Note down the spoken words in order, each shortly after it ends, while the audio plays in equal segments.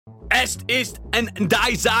Es ist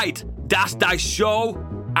die Zeit, dass die Show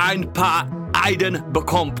ein paar Eiden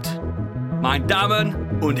bekommt. Meine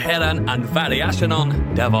Damen und Herren an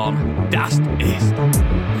Variationen davon, das ist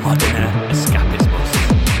moderner Eskapismus.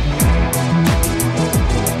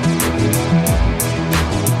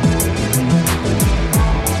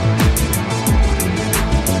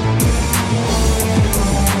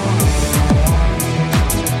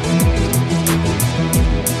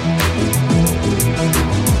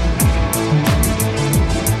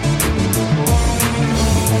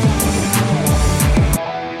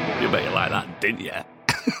 Didn't you?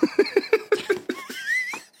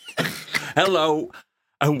 Hello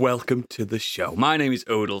and welcome to the show. My name is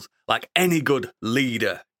Oodles. Like any good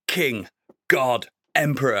leader, king, god,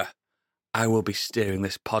 emperor, I will be steering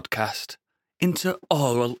this podcast into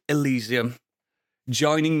oral Elysium.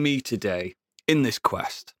 Joining me today in this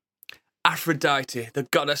quest, Aphrodite, the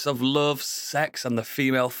goddess of love, sex, and the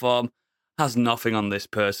female form, has nothing on this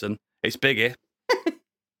person. It's Biggie.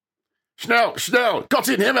 Schnell, Gott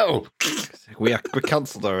in Himmel! We're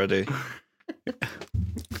cancelled already.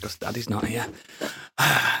 Because Daddy's not here.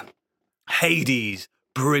 Hades,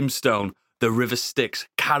 Brimstone, The River Styx,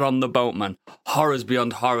 Charon the Boatman, Horrors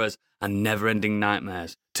Beyond Horrors, and Never-Ending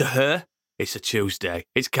Nightmares. To her, it's a Tuesday.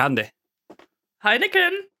 It's Candy.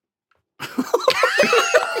 Heineken.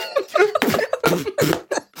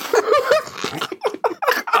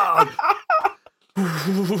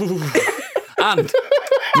 And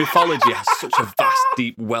mythology has such a vast,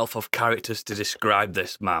 deep wealth of characters to describe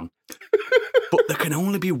this man. But there can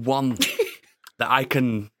only be one that I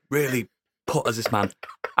can really put as this man.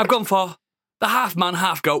 I've gone for the half-man,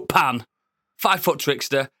 half-goat Pan. 5-foot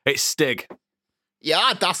trickster. It's Stig.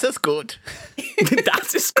 Yeah, das ist gut.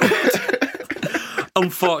 That is good.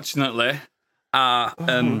 Unfortunately, our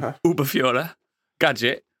Uberführer,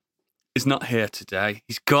 Gadget, is not here today.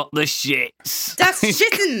 He's got the shits. That's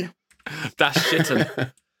shitten. That's shitten.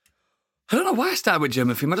 I don't know why I started with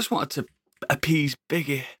German theme. I just wanted to appease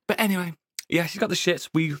Biggie. But anyway, yes, he's got the shits.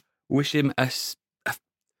 We wish him a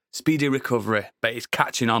speedy recovery. But it's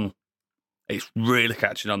catching on. It's really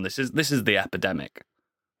catching on. This is the epidemic.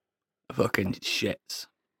 Fucking shits.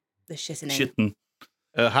 The shitting. Shitten.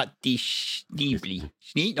 Hat die Schneebli.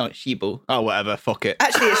 Schnee, not Schiebel. Oh, whatever, fuck it.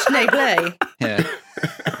 Actually, it's Schneeblé. Yeah.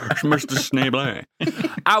 Mr. Schneebley.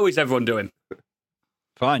 How is everyone doing?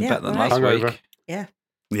 Fine, Yeah, better than right. last Hungover. week. Yeah.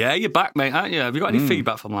 Yeah, you're back, mate, aren't you? Have you got any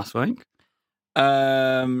feedback from last week?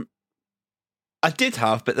 I did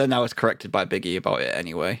have, but then I was corrected by Biggie about it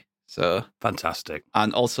anyway. So, Fantastic.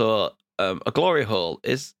 and also, a glory hole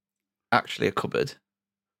is actually a cupboard.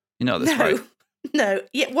 You know this, No. right? No.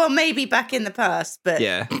 Yeah, well, maybe back in the past, but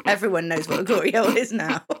Yeah. everyone knows what a glory hole is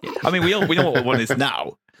now. I mean, we know what one is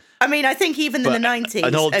now. I mean, I think even in the 90s,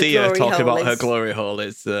 An old a deer glory talking hole about her is... glory hole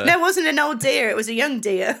is. No, it wasn't an old deer. It was a young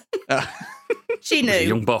deer. She It was a knew.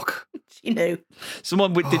 young buck. She knew.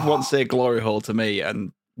 Someone did once say glory hole to me,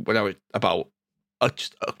 and when I was about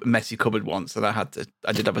just a messy cupboard once, and I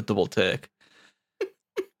did have a double take.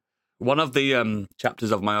 One of the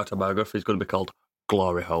chapters of my autobiography is going to be called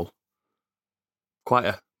Glory Hole. Quite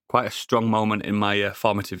a strong moment in my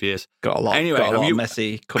formative years. Got a lot. Anyway, got a have lot you- of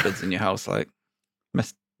messy cupboards in your house, like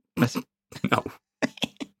messy. No.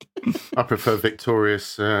 I prefer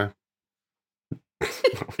Victorious.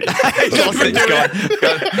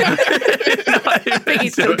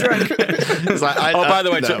 Biggie's still drunk. It's like, By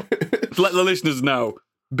the way, no. to let the listeners know,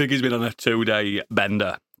 Biggie's been on a 2-day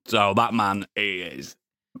bender. So that man is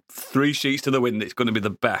 3 sheets to the wind. It's going to be the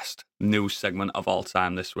best news segment of all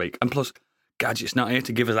time this week. And plus, Gadget's not here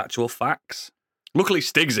to give us actual facts. Luckily,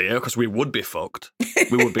 Stig's here because we would be fucked.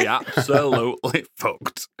 We would be absolutely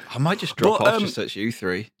fucked. I might just drop But, off just so it's you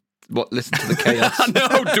three. Listen to the chaos.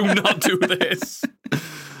 No, do not do this.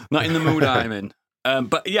 Not in the mood I'm in.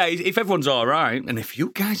 But yeah, if everyone's all right, and if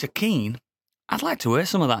you guys are keen, I'd like to hear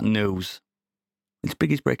some of that news. It's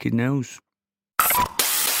Biggie's breaking news.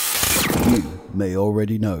 You may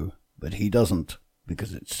already know, but he doesn't,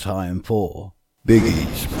 because it's time for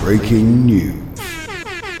Biggie's Breaking News.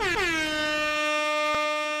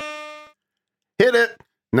 Hit it!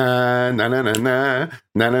 Na na na na na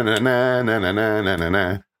na na na na na na na na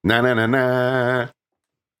na na na na na.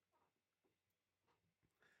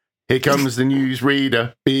 Here comes the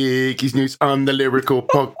newsreader. Biggie's News. I'm the lyrical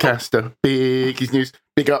podcaster. Biggie's News.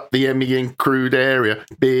 Big up the Emmy and crude area.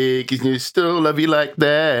 Biggie's News. Still love you like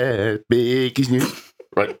that. Biggie's News.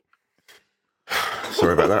 Right.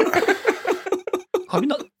 Sorry about that. I mean,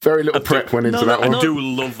 not Very little prep went into that I one. do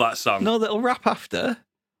love that song. no little rap after.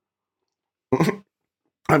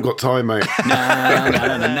 I've got time, mate.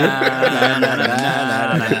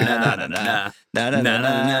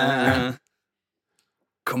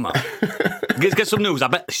 Come on. Let's get some news. I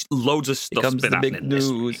bet loads of stuff's comes been the big happening this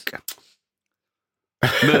news. week.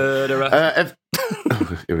 Murderer.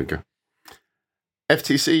 Here we go.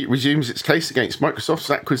 FTC resumes its case against Microsoft's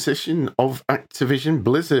acquisition of Activision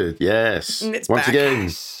Blizzard. Yes. It's Once back. again,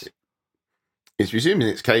 Yes. it's resuming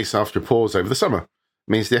its case after a pause over the summer.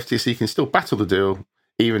 Means the FTC can still battle the deal,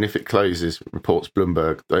 even if it closes, reports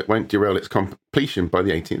Bloomberg, though it won't derail its completion by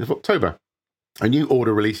the 18th of October. A new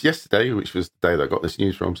order released yesterday, which was the day that I got this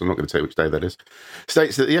news from, so I'm not going to tell you which day that is,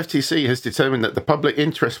 states that the FTC has determined that the public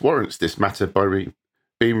interest warrants this matter by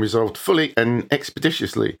being resolved fully and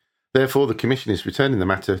expeditiously. Therefore, the Commission is returning the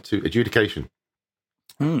matter to adjudication.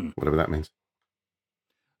 Whatever that means.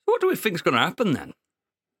 What do we think's going to happen then?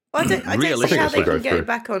 Well, I don't see Realistically. how they Go can go through.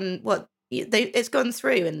 back on what it's gone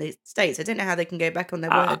through in the States. I don't know how they can go back on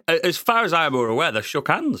their word. As far as I'm aware, they shook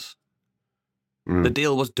hands. The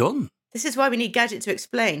deal was done. This is why we need Gadget to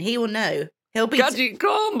explain. He will know. He'll be Gadget,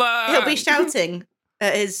 come back! he'll be shouting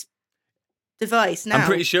at his device now. I'm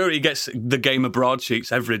pretty sure he gets the gamer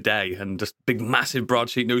broadsheets every day and just big, massive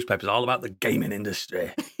broadsheet newspapers all about the gaming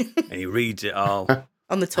industry. And he reads it all.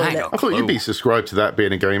 on the I toilet. got I thought you'd be subscribed to that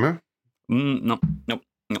being a gamer. No.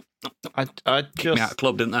 I Kicked me out of just,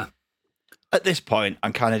 club, didn't they? at this point,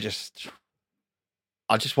 I'm kind of just,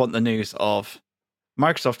 I just want the news of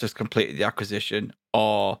Microsoft has completed the acquisition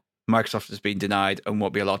or Microsoft has been denied and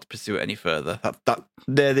won't be allowed to pursue it any further. That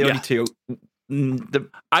they're the Yeah. only two.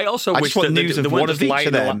 I also I wish just want that news they of weren't one of just each lying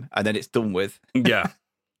of a them, and then it's done with. Yeah.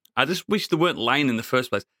 I just wish they weren't lying in the first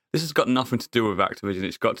place. This has got nothing to do with Activision.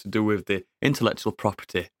 It's got to do with the intellectual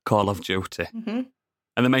property, Call of Duty. Mhm.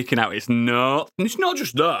 And they're making out it's not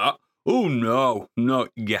just that. Oh, no.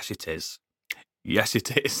 Yes, it is. Yes,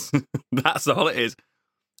 it is. That's all it is.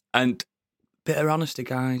 And bit of honesty,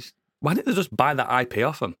 guys. Why didn't they just buy that IP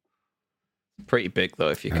off them? Pretty big though,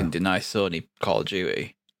 if you can deny Sony Call of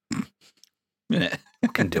Duty. Innit?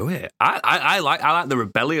 Can do it. I like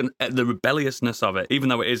the rebelliousness of it, even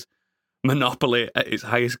though it is Monopoly at its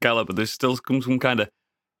highest caliber. There's still some kind of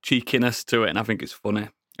cheekiness to it, and I think it's funny.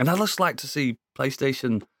 And I just like to see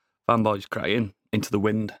PlayStation fanboys crying into the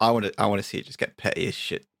wind. I want to see it just get petty as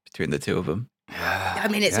shit between the two of them. I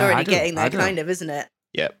mean, it's Yeah, I already do. getting I there, do. kind of, isn't it?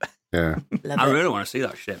 Yep. Yeah. Love I it. really want to see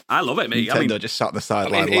that shit. I love it, mate. Nintendo I mean, just sat on the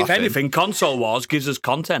sideline if laughing. anything, Console Wars gives us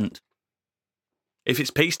content. If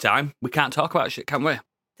it's peacetime, we can't talk about shit, can we?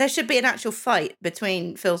 There should be an actual fight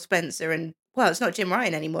between Phil Spencer and, well, it's not Jim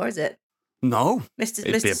Ryan anymore, is it? No. Mr.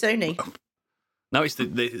 It'd be Sony. No, it's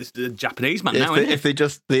the Japanese man if now, they, isn't if they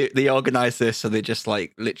just they organize this, so they just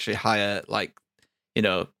like literally hire like, you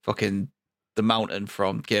know, fucking the Mountain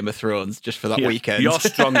from Game of Thrones just for that Yeah. weekend. Your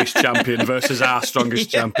strongest champion versus our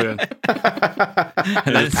strongest Yeah. champion.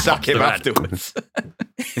 and then sack him Thread. afterwards.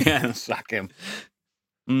 Yeah, sack him.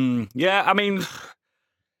 Yeah, I mean,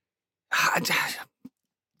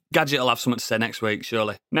 Gadget will have something to say next week,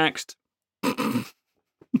 surely. Next.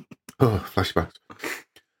 Oh, flashbacks.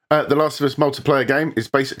 The Last of Us multiplayer game is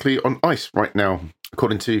basically on ice right now.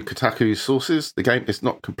 According to Kotaku's sources, the game is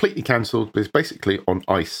not completely cancelled, but it's basically on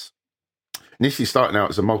ice. Initially starting out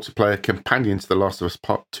as a multiplayer companion to The Last of Us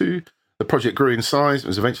Part 2, the project grew in size and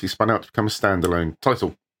was eventually spun out to become a standalone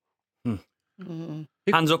title. Mm.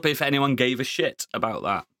 Hands up if anyone gave a shit about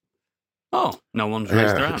that. Oh, no one's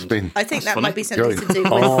raised their Yeah, it's hand. been I think That's that funny. might be something going to do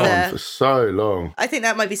with. on for so long. I think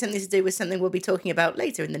that might be something to do with something we'll be talking about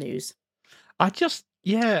later in the news. I just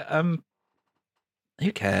who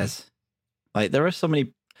cares? Like there are so many.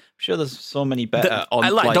 I'm sure there's so many better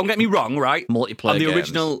on. Like, don't get me wrong, right? multiplayer On the games.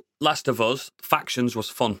 original Last of Us, Factions was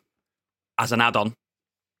fun as an add-on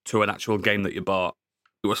to an actual game that you bought.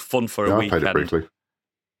 It was fun for Yeah, a I played it weekend. briefly.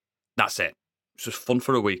 That's it. It's just fun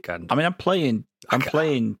for a weekend. I mean, I'm playing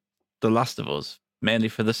Okay. The Last of Us mainly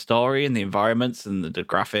for the story and the environments and the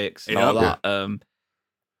graphics and Yeah. all that.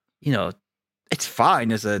 You know, it's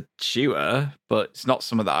fine as a shooter, but it's not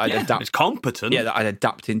something that I'd Yeah, adapt. it's competent. Yeah, that I'd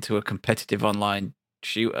adapt into a competitive online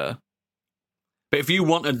shooter. But if you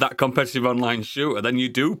wanted that competitive online shooter, then you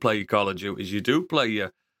do play your Call of Duties. You do play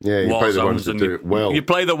your Yeah, you play the Warzones ones that and do it well. You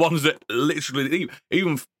play the ones that literally,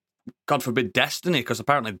 even God forbid, Destiny, because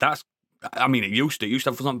apparently that's. I mean, it used to have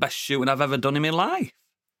some of the best shooting I've ever done in my life.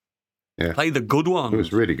 Yeah. Play the good ones. It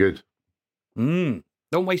was really good. Don't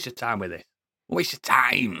waste your time with it. Don't waste your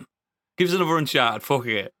time. Give us another Uncharted. Fuck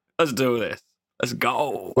it. Let's do this. Let's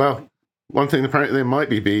go. Well, one thing apparently they might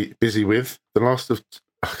be busy with, The Last of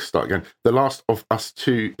Us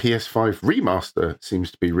 2 PS5 remaster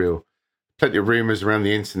seems to be real. Plenty of rumours around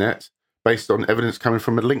the internet, based on evidence coming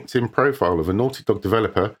from a LinkedIn profile of a Naughty Dog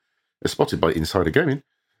developer, as spotted by Insider Gaming,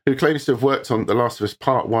 who claims to have worked on The Last of Us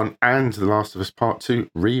Part 1 and The Last of Us Part 2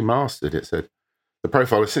 remastered, it said. The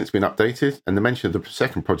profile has since been updated, and the mention of the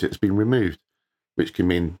second project has been removed, which can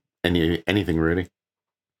mean anything, really.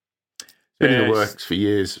 It's been in the works for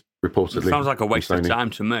years, reportedly. It sounds like a waste of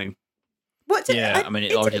time to me. I mean,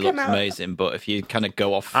 it already looks amazing, but if you kind of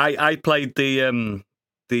go off... I played the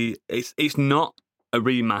it's not a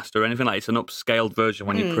remaster or anything like that. It's an upscaled version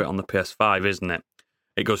when you put it on the PS5, isn't it?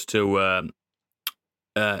 It goes to,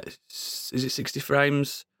 is it 60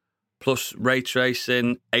 frames plus ray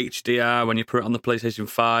tracing, HDR when you put it on the PlayStation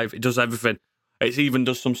 5. It does everything. It even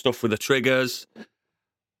does some stuff with the triggers.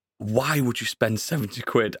 Why would you spend 70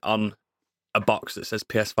 quid on a box that says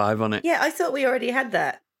PS5 on it? Yeah, I thought we already had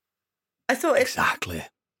that. I thought Exactly.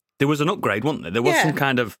 There was an upgrade, wasn't there? There was some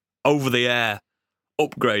kind of over-the-air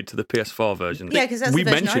upgrade to the PS4 version. Yeah, because that's we the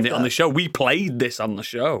version mentioned I've it on the got. show. We played this on the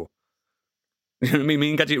show. You know what I mean? Me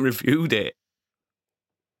and Gadget reviewed it.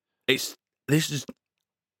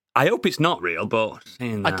 I hope it's not real, but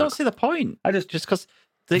saying I that, don't see the point. Just because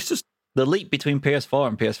the leap between PS4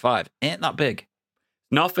 and PS5 ain't that big.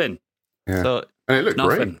 nothing. Yeah. So And it looked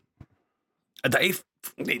Nothing.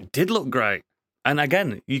 It did look great. And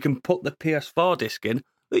again, you can put the PS4 disc in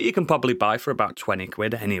that you can probably buy for about 20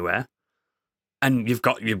 quid anywhere. And you've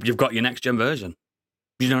got your next gen version.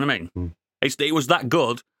 You know what I mean? Mm. It was that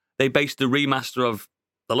good. They based the remaster of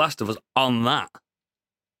The Last of Us on that.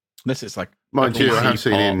 this is like... Mind you, I have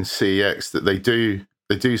seen Port. in CEX that they do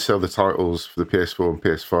sell the titles for the PS4 and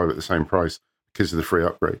PS5 at the same price because of the free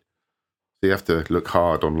upgrade. So you have to look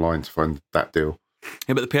hard online to find that deal.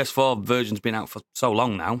 Yeah, but the PS4 version's been out for so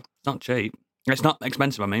long now. It's not cheap. It's not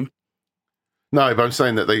expensive, I mean. No, but I'm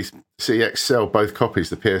saying that CEX sell both copies,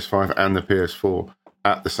 the PS5 and the PS4,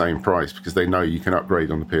 at the same price because they know you can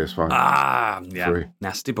upgrade on the PS5. Ah, yeah. Free.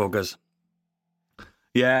 Nasty buggers.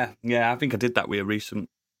 Yeah, I think I did that with a recent...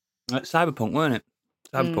 Cyberpunk, weren't it?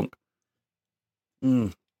 Cyberpunk.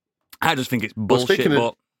 I just think it's bullshit,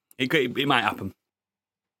 but it might happen.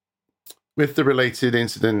 With the related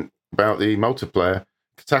incident about the multiplayer,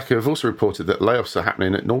 Kotaku have also reported that layoffs are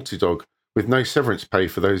happening at Naughty Dog with no severance pay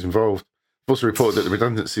for those involved. They've also reported that the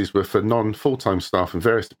redundancies were for non-full-time staff in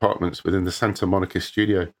various departments within the Santa Monica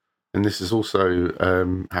studio. And this has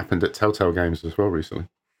also happened at Telltale Games as well recently.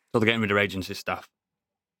 So they're getting rid of agency staff.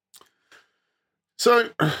 So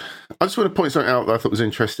I just want to point something out that I thought was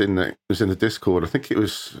interesting that was in the Discord. I think it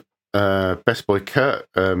was Best Boy Kurt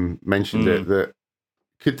mentioned it, that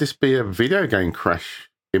could this be a video game crash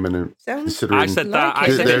imminent? Considering I said that. I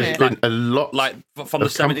said there's been a lot like from the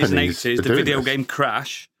 70s and 80s, the video game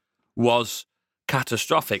crash was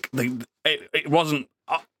catastrophic. It wasn't.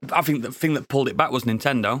 I think the thing that pulled it back was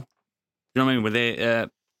Nintendo. You know what I mean? With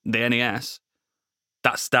the NES,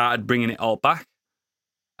 that started bringing it all back,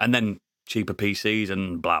 and then cheaper PCs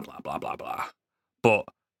and blah blah blah blah blah. But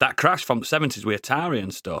that crash from the 70s with Atari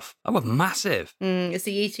and stuff, that was massive. It's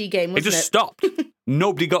the ET game, wasn't it? It just stopped.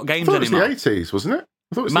 Nobody got games I thought anymore. it was the 80s, wasn't it?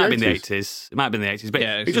 I thought It might have been the 80s. It might have been the 80s, but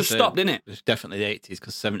it just stopped, didn't it? It's definitely the 80s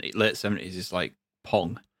because late 70s is like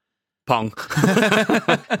Pong. Pong.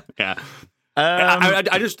 Yeah.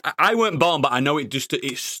 I weren't born, but I know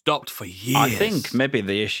it stopped for years. I think maybe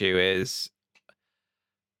the issue is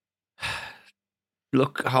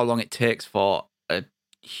look how long it takes for a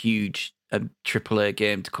huge AAA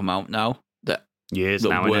game to come out now that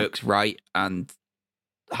works right and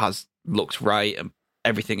looks right and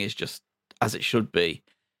everything is just as it should be.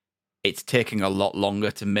 It's taking a lot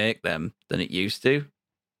longer to make them than it used to.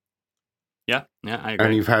 Yeah, I agree.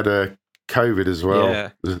 And you've had a COVID as well.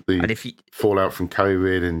 Yeah. The fallout from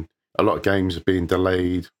COVID, and a lot of games are being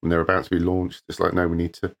delayed when they're about to be launched. It's like, no, we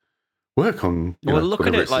need to work on. Look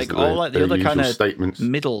at it like all like the other kind of statements.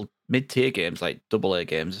 mid-tier games, like AA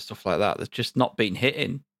games and stuff like that. That's just not been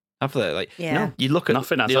hitting, have they? Like, yeah. You look at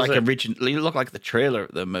nothing has, like it? originally, you look like the trailer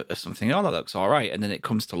of them or something. Oh, that looks all right, and then it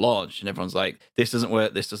comes to launch, and everyone's like, "This doesn't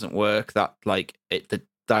work. This doesn't work." That the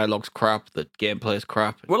dialogue's crap. The gameplay's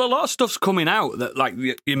crap. Well, a lot of stuff's coming out that like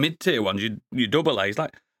your mid-tier ones, your double A's,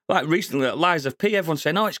 like recently at Lies of P, everyone's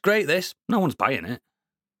saying, "Oh, it's great." This, no one's buying it.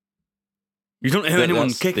 You don't hear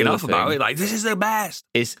anyone kicking off about it. Like, this is the best.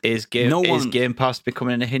 Is Game Pass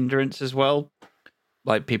becoming a hindrance as well?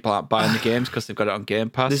 Like, people aren't buying the games because they've got it on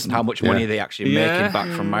Game Pass, and how much money are they actually making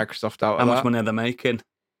back from Microsoft out of that? How much money are they making?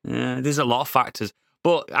 Yeah, there's a lot of factors.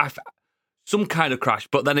 But some kind of crash.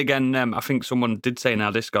 But then again, I think someone did say in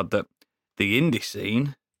our Discord that the indie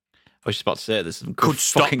scene... I was just about to say, there's some could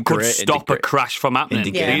stop a crash from happening.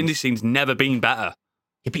 The indie scene's never been better.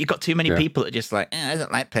 Yeah, but you've got too many people that are just like, I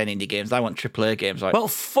don't like playing indie games. I want AAA games. Like, Well,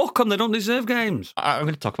 fuck them. They don't deserve games. I'm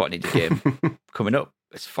going to talk about an indie game coming up.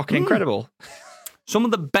 It's fucking incredible. Some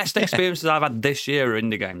of the best experiences I've had this year are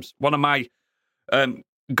indie games. One of my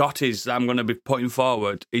gotties that I'm going to be putting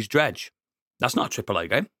forward is Dredge. That's not a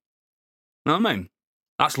AAA game. You know what I mean?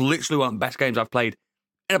 That's literally one of the best games I've played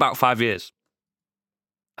in about 5 years.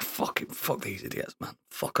 Fuck these idiots, man.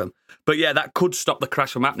 Fuck them. But yeah, that could stop the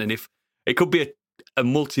crash from happening. If it could be a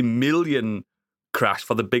multi-million crash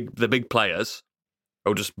for the big players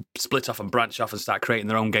who'll just split off and branch off and start creating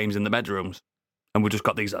their own games in the bedrooms. And we've just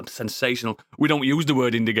got these sensational... We don't use the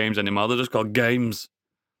word indie games anymore. They're just called games.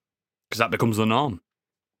 Because that becomes the norm.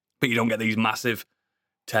 But you don't get these massive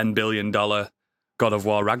 $10 billion God of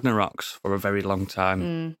War Ragnaroks for a very long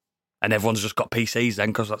time. And everyone's just got PCs then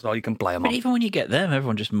because that's all you can play them on. But even when you get them,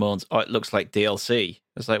 everyone just moans, it looks like DLC.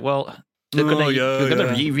 It's like, well... They're going to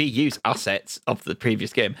reuse assets of the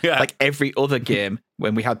previous game. Yeah. Like every other game,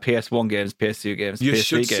 when we had PS1 games, PS2 games, you PS3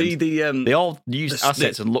 should games, see they all used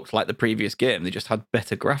assets and looked like the previous game. They just had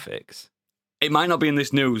better graphics. It might not be in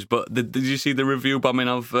this news, but did you see the review bombing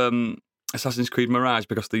of Assassin's Creed Mirage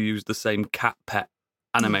because they used the same cat pet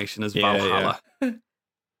animation as Valhalla? Yeah.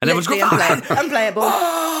 And everyone's going, unplayable.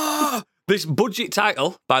 This budget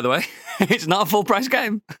title, by the way, it's not a full price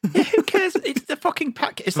game. Yeah, who cares? It's the fucking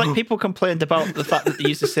pack. It's like people complained about the fact that they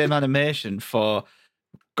used the same animation for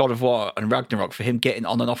God of War and Ragnarok for him getting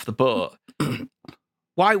on and off the boat.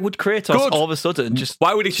 Why would Kratos all of a sudden just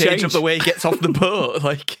why would he change up the way he gets off the boat?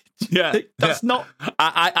 Like, that's not.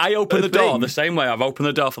 I open the door the same way I've opened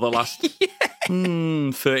the door for the last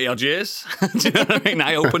 30 odd years. Do you know what I mean?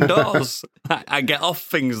 I open doors. I get off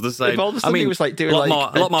things the same. All of a sudden, he was like doing a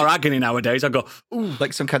lot more agony nowadays. I go, ooh,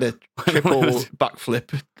 like some kind of triple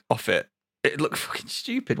backflip off it. It looked fucking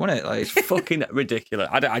stupid, wasn't it? Like, it's fucking ridiculous.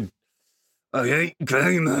 I hate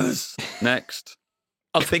gamers. Next.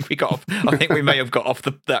 I think we may have got off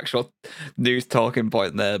the actual news talking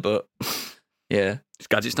point there, but yeah.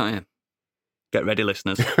 Gadget's not here. Get ready,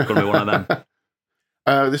 listeners. Going to be one of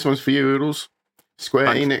them. This one's for you, Oodles. Square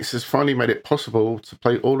Enix has finally made it possible to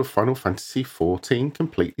play all of Final Fantasy XIV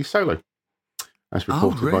completely solo. As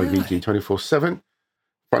reported by VG247,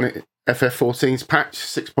 FF14's patch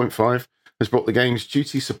 6.5 has brought the game's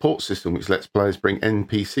duty support system, which lets players bring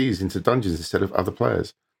NPCs into dungeons instead of other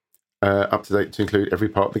players, up to date to include every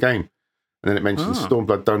part of the game. And then it mentions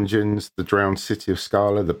Stormblood dungeons, the Drowned City of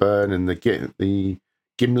Scala, the Burn, and the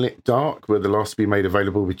Gimlet Dark were the last to be made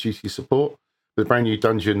available with duty support. The brand new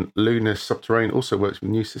dungeon Lunar Subterrane also works with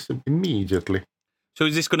the new system immediately. So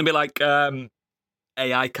is this going to be like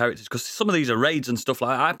AI characters? Because some of these are raids and stuff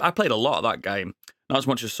like that. I played a lot of that game. Not as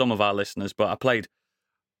much as some of our listeners, but I played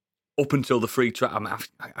up until the free trial. I mean,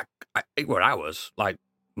 it were hours, like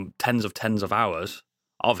tens of hours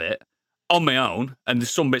of it on my own. And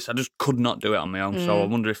there's some bits I just could not do it on my own. So I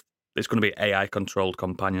wonder if it's going to be AI-controlled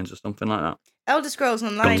companions or something like that. Elder Scrolls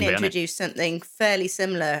Online introduced something fairly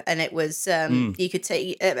similar, and it was you could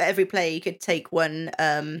take every player. You could take one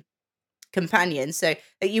companion, so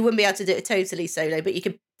you wouldn't be able to do it totally solo, but you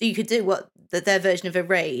could do what their version of a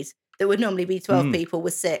raid that would normally be 12 people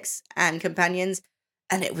with 6 and companions,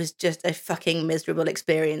 and it was just a fucking miserable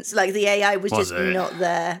experience. Like the AI was just not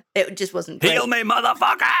there. It just wasn't great. Heal me,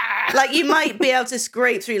 motherfucker! Like you might be able to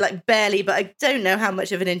scrape through like barely, but I don't know how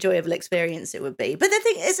much of an enjoyable experience it would be. But the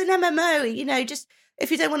thing is, an MMO, you know, just if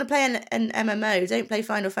you don't want to play an MMO, don't play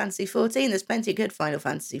Final Fantasy 14. There's plenty of good Final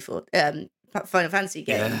Fantasy games.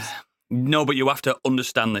 Yeah. No, but you have to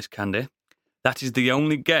understand this, Candy. That is the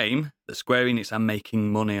only game that Square Enix are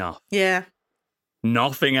making money off. Yeah.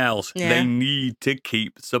 Nothing else. Yeah. They need to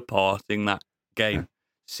keep supporting that game.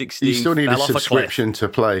 16 You still need a subscription to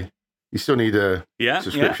play. You still need a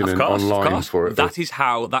subscription online for it. That is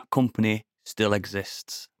how that company still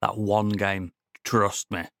exists. That one game.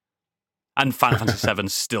 Trust me. And Final Fantasy VII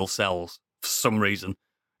still sells for some reason.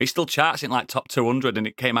 It still charts in like top 200 and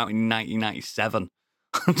it came out in 1997.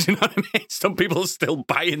 Do you know what I mean? Some people are still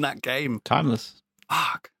buying that game. Timeless.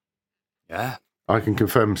 Fuck. Yeah. I can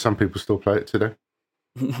confirm some people still play it today.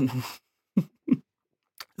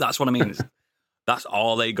 That's what I mean. That's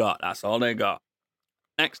all they got. That's all they got.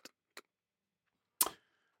 Next.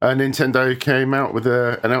 Nintendo came out with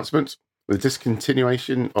an announcement with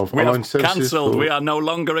discontinuation of online services. Cancelled. We are no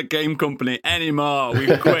longer a game company anymore.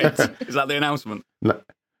 We've quit. Is that the announcement? No.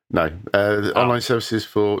 Online services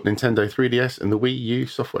for Nintendo 3DS and the Wii U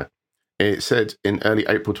software. It said in early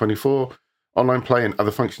April 24, Online play and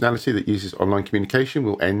other functionality that uses online communication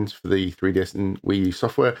will end for the 3DS and Wii U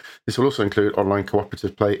software. This will also include online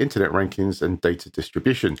cooperative play, internet rankings, and data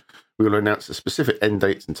distribution. We will announce a specific end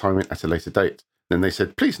date and timing at a later date. Then they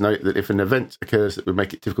said, please note that if an event occurs that would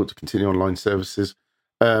make it difficult to continue online services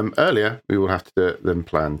earlier, we will have to do them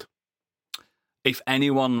planned. If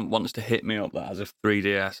anyone wants to hit me up that has a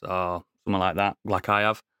 3DS or something like that, like I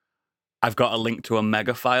have, I've got a link to a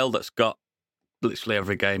mega file that's got literally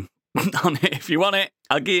every game on it. If you want it,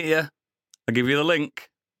 I'll give you. I'll give you the link.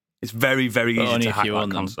 It's very, very easy to hack that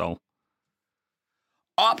console.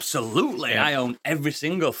 Absolutely. Yeah. I own every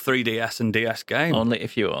single 3DS and DS game. Only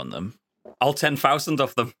if you own them. All 10,000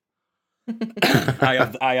 of them.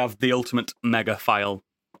 I have the ultimate mega file.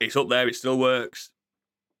 It's up there. It still works.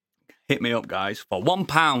 Hit me up, guys, for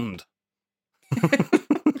 £1.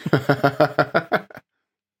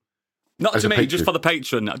 Not to me, just for the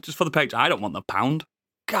patron. Just for the patron. I don't want the pound.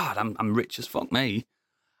 God, I'm rich as fuck, me.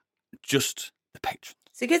 Just the patron.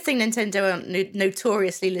 It's a good thing Nintendo aren't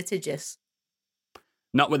notoriously litigious.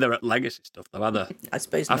 Not with their legacy stuff, though, are they? I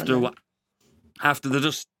suppose not. After they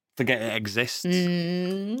just forget it exists. Do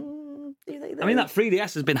they, though? I mean, that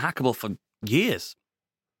 3DS has been hackable for years.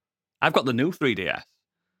 I've got the new 3DS.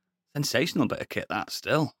 Sensational bit of kit, that,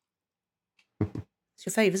 still. It's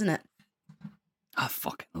your fave, isn't it? I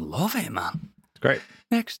fucking love it, man. It's great.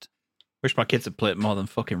 Next. Wish my kids had played more than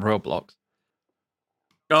fucking Roblox.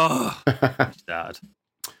 Oh, sad.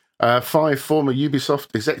 5 former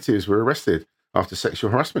Ubisoft executives were arrested after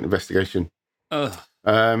sexual harassment investigation by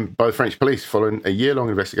the French police following a year-long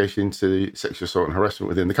investigation into sexual assault and harassment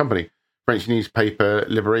within the company. French newspaper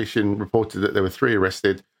Liberation reported that there were 3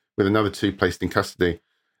 arrested, with another 2 placed in custody.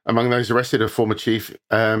 Among those arrested are former chief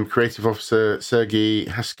creative officer Sergei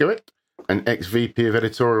Haskowit and ex-VP of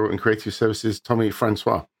editorial and creative services Tommy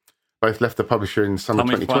Francois. Both left the publisher in summer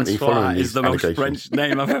 2020 following these is the allegations. most French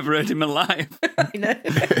name I've ever heard in my life. I know.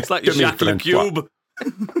 It's like Jacques Le Cube.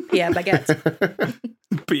 Pierre Baguette.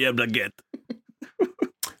 Pierre Baguette.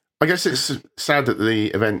 I guess it's sad that the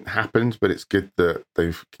event happened, but it's good that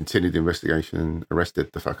they've continued the investigation and arrested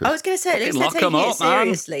the fuckers. I was going to say, at least they're taking it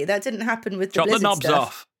seriously. Man. That didn't happen with the Chop Blizzard the knobs stuff.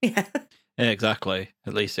 off. Yeah, exactly.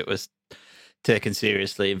 At least it was taken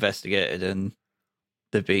seriously, investigated, and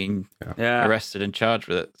they've been arrested and charged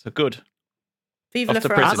with it. So good. Vive la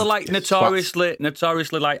France. Are they like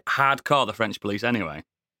notoriously like hardcore, the French police anyway?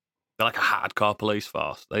 They're like a hardcore police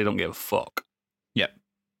force. They don't give a fuck. Yep.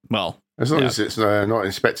 Well, as long as it's not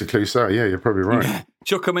Inspector Clouseau, you're probably right.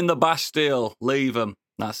 Chuck them in the Bastille. Leave them.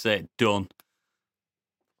 That's it. Done.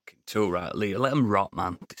 Fucking too right. Leave. Let them rot,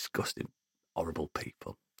 man. Disgusting, horrible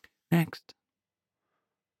people. Next.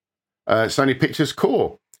 Sony Pictures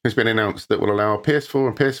Core has been announced that will allow PS4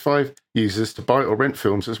 and PS5 users to buy or rent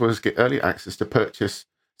films as well as get early access to purchase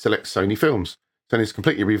select Sony films. Sony is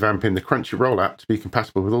completely revamping the Crunchyroll app to be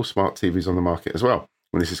compatible with all smart TVs on the market as well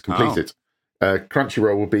when this is completed.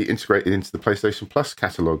 Crunchyroll will be integrated into the PlayStation Plus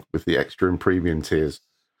catalogue with the extra and premium tiers.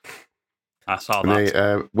 I saw and that.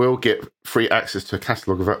 They will get free access to a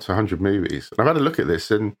catalogue of up to 100 movies. And I've had a look at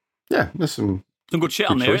this and, there's some good shit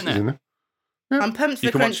on there, isn't there? Yeah. I'm pumped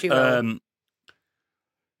for Crunchyroll.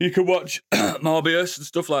 You can watch Morbius and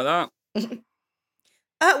stuff like that.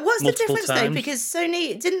 What's the difference, though? Because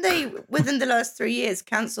Sony, didn't they, within the last 3 years,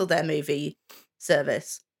 cancel their movie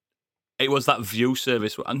service? It was that View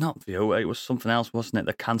service. Not View, it was something else, wasn't it?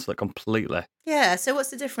 They cancelled it completely. Yeah, so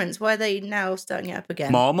what's the difference? Why are they now starting it up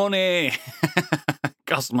again? More money.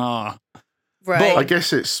 Cost more. Right. But I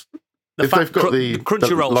guess it's... if they've got the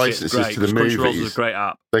Crunchyroll licenses to the movies, Crunchyroll's a great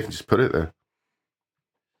app. They can just put it there.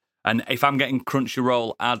 And if I'm getting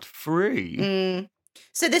Crunchyroll ad-free...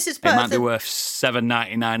 So this is part it might be worth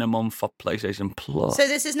 $7.99 a month for PlayStation Plus. So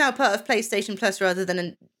this is now part of PlayStation Plus rather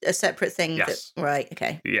than a separate thing? Yes. Right,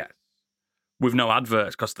 okay. Yeah. With no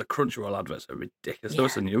adverts, because the Crunchyroll adverts are ridiculous.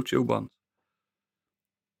 Those are the YouTube ones.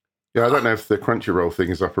 Yeah, I don't know if the Crunchyroll thing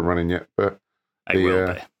is up and running yet, but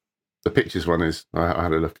the pictures one is. I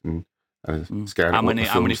had a look and scanned. How many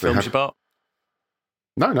films you bought?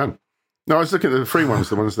 No, none. No, I was looking at the free ones,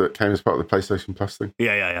 the ones that came as part of the PlayStation Plus thing.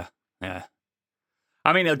 Yeah.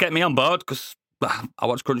 I mean, it'll get me on board because I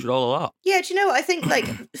watch Crunchyroll a lot. Yeah, do you know what? I think like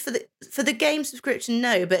for the game subscription,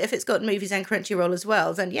 no, but if it's got movies and Crunchyroll as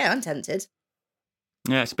well, then yeah, I'm tempted.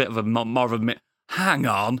 Yeah, it's a bit of a more of a... Hang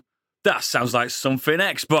on. That sounds like something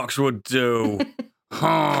Xbox would do.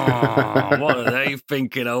 What are they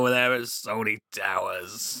thinking over there at Sony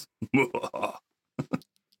Towers?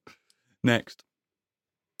 Next.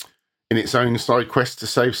 In its own side quest to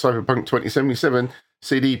save Cyberpunk 2077,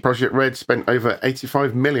 CD Projekt Red spent over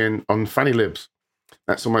 $85 million on fanny libs.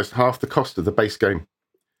 That's almost half the cost of the base game.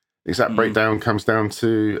 The exact breakdown comes down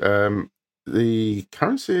to the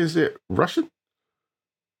currency. Is it Russian?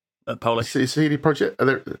 Polish. CD Projekt?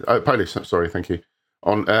 Polish, sorry, thank you.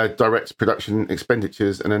 On direct production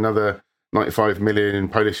expenditures and another 95 million in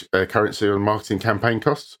Polish currency on marketing campaign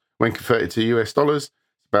costs. When converted to US dollars,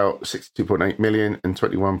 about 62.8 million and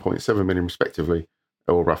 21.7 million respectively,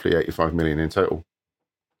 or roughly 85 million in total.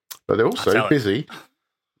 But they're also busy.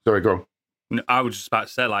 Sorry, go on. I was just about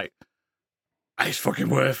to say, like, it's fucking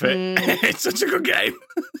worth it. It's such a good game.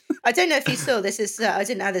 I don't know if you saw this. I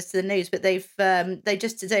didn't add this to the news, but they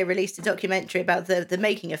just today released a documentary about the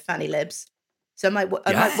making of Fanny Libs. So I might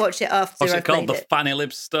watch it after. What's it called? The Fanny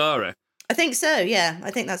Libs story. I think so. Yeah,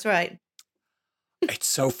 I think that's right. It's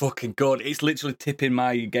so fucking good. It's literally tipping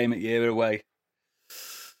my game at year away,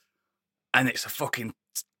 and it's a fucking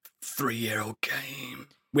 3-year-old game.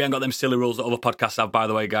 We ain't got them silly rules that other podcasts have, by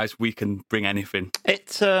the way, guys. We can bring anything.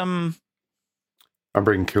 It's I'm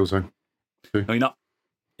bringing Killzone. No, you're not.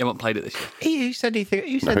 You haven't played it this year. You said anything?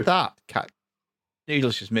 You said that. Cat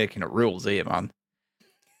Noodle's just making up rules here, man.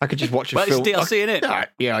 I could just watch a film. Well, it's DLC, innit?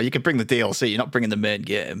 Yeah, you could bring the DLC. You're not bringing the main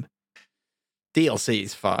game. DLC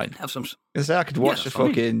is fine. Have some. I could watch the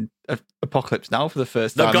fucking Apocalypse Now for the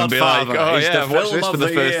first The time. Godfather. And be like, oh is yeah, the I've watched film this of for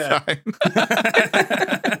the year.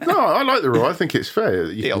 first time. No, I like the rule. I think it's fair.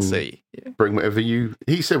 You DLC. can bring whatever you.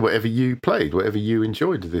 He said whatever you played, whatever you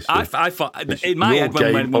enjoyed this year. I thought in my head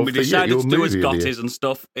when we decided to do as Gotties and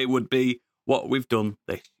stuff, it would be what we've done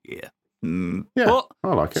this year. Yeah, but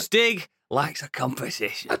I like it. Stig likes a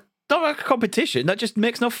competition. Not like a competition. That just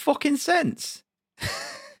makes no fucking sense.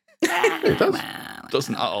 It does.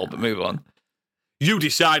 Doesn't at all. But move on. You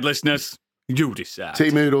decide, listeners. You decide.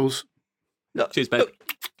 Team Noodles. No, Cheers, babe.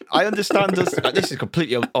 I understand this. This is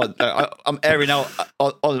completely odd. I'm airing out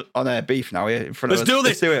on beef now here in front Let's of us. do this.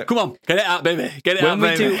 Let's do it. Come on, get it out, baby. Get it out,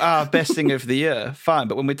 When we baby. do our best thing of the year, fine.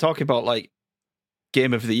 But when we talk about like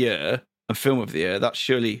game of the year and film of the year, that's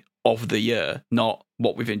surely of the year, not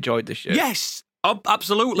what we've enjoyed this year. Yes,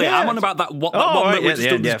 absolutely. Yeah. I'm on about that one right, that we just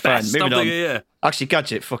done as best Moving of the on. year. Actually,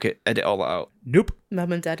 Gadget, fuck it. Edit all that out. Nope.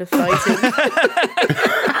 Mum and Dad are fighting.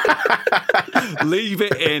 Leave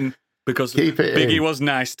it in because Keep it Biggie in. was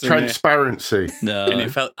nice to Transparency. me. No. And it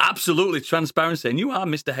felt absolutely transparency. And you are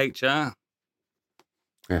Mr. HR.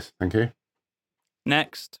 Yes, thank you.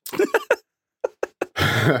 Next.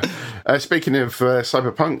 Speaking of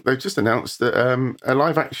Cyberpunk, they've just announced that a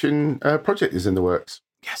live-action project is in the works.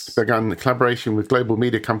 Yes. It's begun a collaboration with global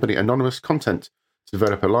media company Anonymous Content to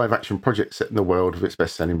develop a live-action project set in the world of its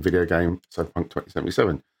best-selling video game, Cyberpunk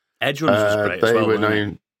 2077. Edge Runners was great as well, were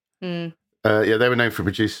weren't known. They were known for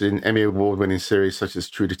producing Emmy Award-winning series such as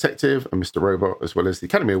True Detective and Mr. Robot, as well as the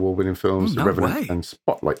Academy Award-winning films The Revenant way. and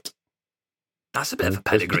Spotlight. That's a bit of a There's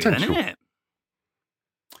pedigree, then, potential. isn't it?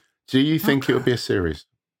 Do you think it will be a series?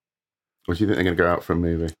 Or do you think they're going to go out for a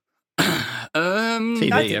movie?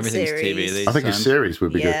 TV, I think everything's series. TV these I think a times. series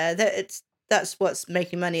would be good. Yeah, that's what's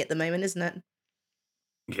making money at the moment, isn't it?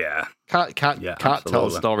 Yeah. Can't tell a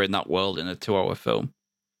absolutely. story in that world in a 2-hour film.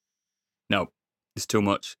 No, it's too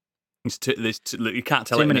much. You can't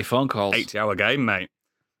tell Too it many in phone calls. 80-hour game, mate.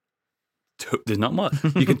 There's not much.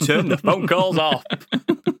 You can turn the phone calls off.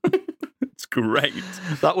 It's great.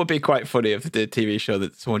 That would be quite funny if they did a TV show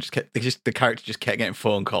that someone the character just kept getting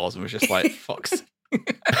phone calls and was just like, "Fucks."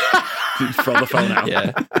 Throw the phone out.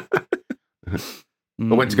 Yeah.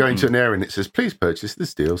 I went to go into an area and it says, please purchase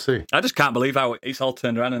this DLC. I just can't believe how it's all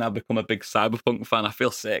turned around and I've become a big Cyberpunk fan. I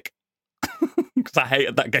feel sick. Because I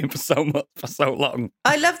hated that game for so long.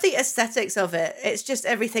 I love the aesthetics of it. It's just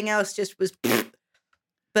everything else just was.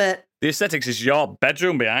 But the aesthetics is your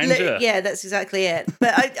bedroom behind you. Yeah, that's exactly it.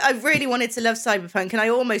 But I really wanted to love Cyberpunk, and I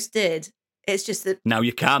almost did. It's just that now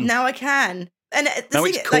you can. Now I can, and now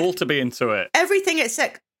it's cool to be into it. Everything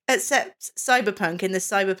except Cyberpunk in the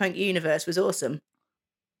Cyberpunk universe was awesome.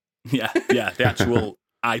 Yeah, the actual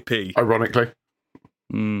IP. Ironically.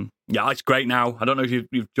 Yeah, it's great now. I don't know if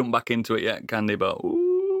you've jumped back into it yet, Candy, but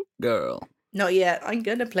ooh, girl. Not yet. I'm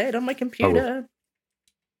going to play it on my computer.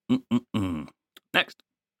 Next.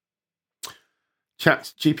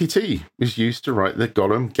 ChatGPT was used to write the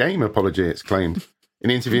Gollum game apology, it's claimed.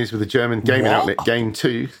 In interviews with the German gaming outlet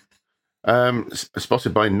Game2,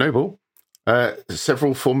 spotted by Noble,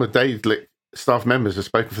 several former Daedalic staff members have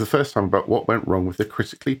spoken for the first time about what went wrong with the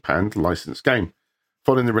critically panned licensed game.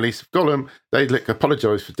 Following the release of Gollum, Daedalic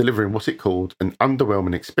apologised for delivering what it called an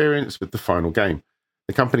underwhelming experience with the final game.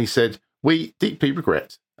 The company said, "We deeply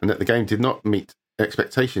regret," and that the game did not meet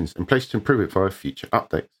expectations and pledged to improve it via future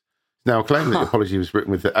updates. It's now claimed that the apology was written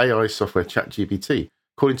with the AI software ChatGPT,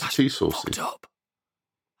 according to two sources. Fucked up.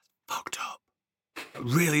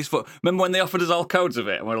 really is fun. Remember when they offered us all codes of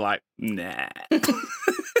it, and we're like, nah.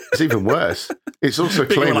 It's even worse. It's also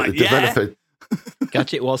People claimed were that the like, yeah. developer.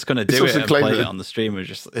 Gadget was going to It's do it also and claimed play that- it on the stream. Was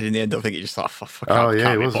just in the end, I think he just thought, "Fuck, Oh, yeah,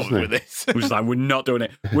 can't it be was, bothered wasn't with it? this." We're just like, we're not doing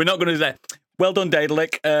it. We're not going to say, well done,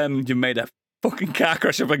 Daedalic. You made a fucking car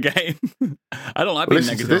crash of a game. I don't like being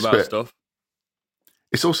listen to negative this about bit. stuff.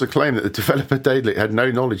 It's also claimed that the developer Daedalic had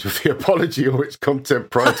no knowledge of the apology or its content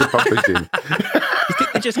prior to publishing.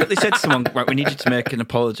 You think they said to someone, right, we need you to make an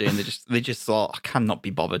apology, and they just thought, I cannot be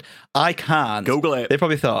bothered. I can't. Google it. They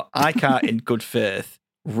probably thought, I can't, in good faith,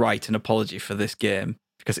 write an apology for this game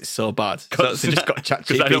because it's so bad. So they just got ChatGPT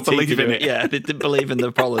 'Cause I don't believe to do in it. it. Yeah, they didn't believe in the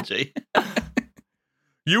apology.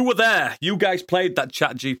 You were there. You guys played that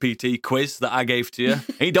ChatGPT quiz that I gave to you.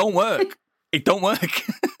 It don't work. It don't work.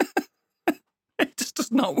 It just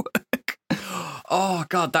does not work. Oh,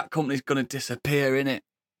 God, that company's going to disappear, innit?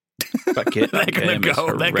 They're They're going to game is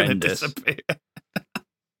go. They're going to horrendous. disappear.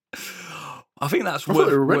 I think that's I thought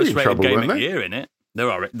they were already worst in rated trouble, game weren't of the they? year, innit?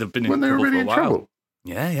 They've been When in they were trouble already for a in while. trouble.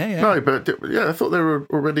 Yeah. No, but yeah, I thought they were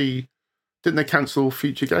already. Didn't they cancel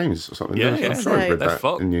future games or something? Yeah, I'm yeah. sure I read They're that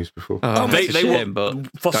fucked. in news before. Oh, They it's a shame, were,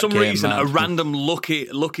 but for that some game, reason, man, a random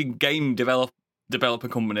looking game developer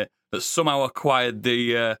company that somehow acquired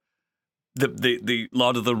the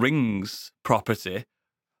Lord of the Rings property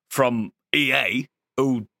from EA,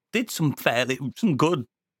 who did some good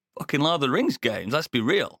fucking Lord of the Rings games. Let's be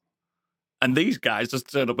real. And these guys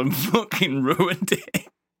just turned up and fucking ruined it.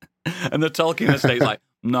 And the Tolkien estate's like,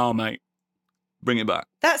 no, mate, bring it back.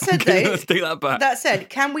 That said, though, Let's take that back. that said,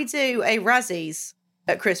 can we do a Razzies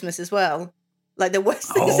at Christmas as well? Like the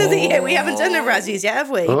worst things of the year. We haven't done a Razzies yet, have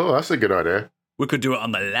we? Oh, that's a good idea. We could do it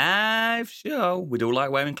on the live show. We do like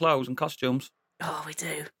wearing clothes and costumes. Oh, we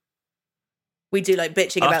do. We do like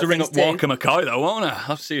bitching I'll about have to ring things up too. Walker McCoy though, won't I? I'll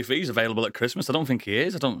have to see if he's available at Christmas. I don't think he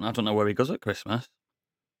is. I don't know where he goes at Christmas.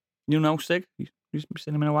 You know, Stig? You've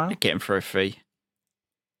seen him in a while? Get him for a fee.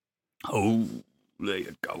 Oh, there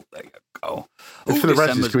you go. For Ooh, the Razzies,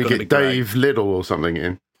 December's can we gonna get be great. Dave Little or something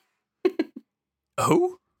in?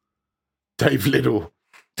 Who? Dave Little.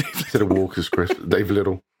 Instead of Walker's Christmas. Dave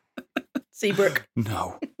Little. Seabrook.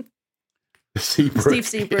 No. Seabrook. Steve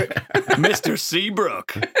Seabrook. Mr.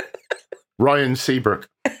 Seabrook. Ryan Seabrook.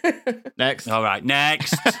 Next. All right,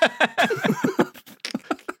 next.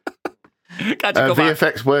 Can't you go back?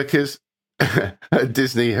 VFX workers at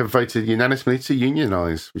Disney have voted unanimously to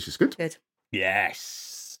unionise, which is good. Good.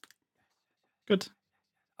 Yes. Good.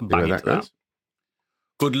 I'm You know banging that to that. goes.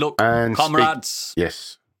 Good luck, And comrades.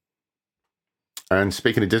 Yes. And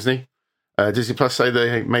speaking of Disney, Disney Plus say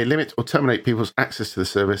they may limit or terminate people's access to the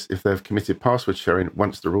service if they've committed password sharing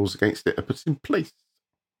once the rules against it are put in place.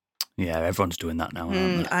 Yeah, everyone's doing that now,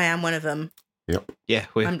 aren't they? I am one of them. Yep. Yeah,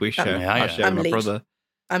 we share. yeah, I yeah. share I'm with my leech. brother.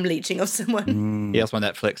 I'm leeching off someone. He has my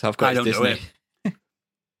Netflix. I've got I his don't do Disney.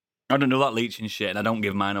 I don't do that leeching shit, and I don't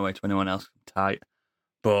give mine away to anyone else. Tight.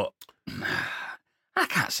 But I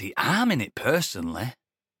can't see harm in it personally.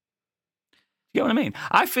 You get what I mean?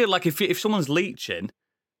 I feel like if someone's leeching,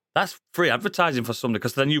 that's free advertising for somebody,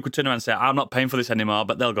 because then you could turn around and say, I'm not paying for this anymore,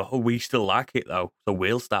 but they'll go, oh, we still like it though, so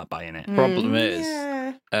we'll start buying it. Problem is,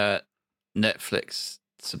 yeah. Netflix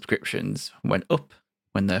subscriptions went up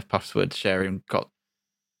when their password sharing got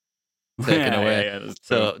taken away. Yeah, that's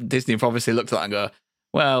So true. Disney have obviously looked at that and go,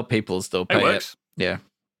 well, people still pay It it. works. Yeah.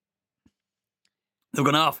 They're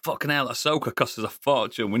going, oh, fucking hell, Ahsoka cost us a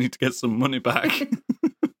fortune. We need to get some money back.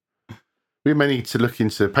 We may need to look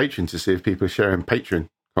into Patreon to see if people are sharing Patreon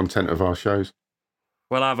content of our shows.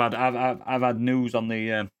 Well, I've had news on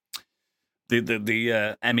the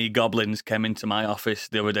Emmy goblins came into my office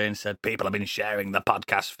the other day and said people have been sharing the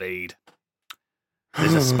podcast feed.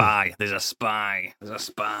 There's a spy. There's a spy. There's a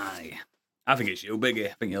spy. I think it's you, Biggie.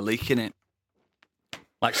 I think you're leaking it,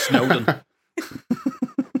 like Snowden.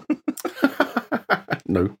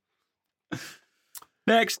 No.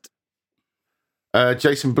 Next.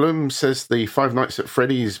 Jason Blum says the Five Nights at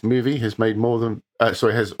Freddy's movie has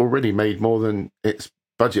already made more than its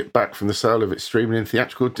budget back from the sale of its streaming and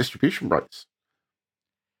theatrical distribution rights.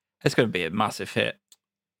 It's going to be a massive hit,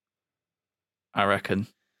 I reckon.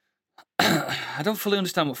 I don't fully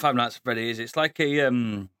understand what Five Nights at Freddy is. It's like a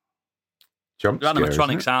Jump they're scare,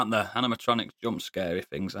 animatronics, isn't it? aren't they? Animatronics jump scary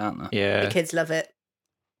things, aren't they? Yeah. The kids love it.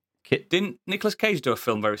 Didn't Nicolas Cage do a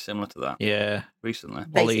film very similar to that Yeah. recently?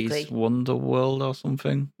 Basically. Wally's Wonder World or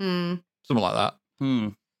something. Mm. Something like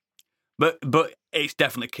that. But it's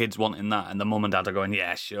definitely kids wanting that, and the mum and dad are going,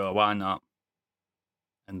 yeah, sure, why not?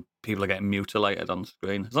 And people are getting mutilated on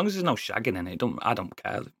screen. As long as there's no shagging in it, I don't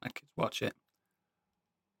care. Let my kids watch it.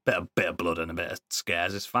 Bit of blood and a bit of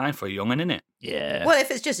scares is fine for a young'un, isn't it? Yeah. Well, if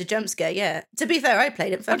it's just a jump scare, yeah. To be fair, I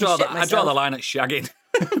played it. I Fucking draw shit the myself. line at shagging,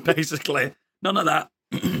 basically. None of that.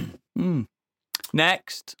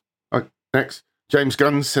 Next. Next, James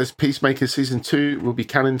Gunn says Peacemaker Season 2 will be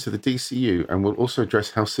canon to the DCU and will also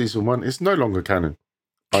address how Season 1 is no longer canon.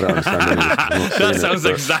 I don't understand any of this. I've not That seen sounds it,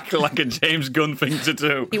 but- exactly like a James Gunn thing to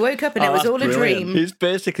do. He woke up and it was that's all a brilliant. dream. He's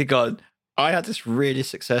basically gone, I had this really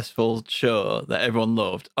successful show that everyone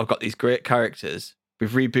loved. I've got these great characters.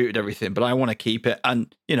 We've rebooted everything, but I want to keep it.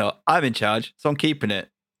 And, I'm in charge, so I'm keeping it.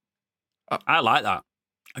 I like that.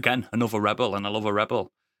 Again, another rebel, and I love a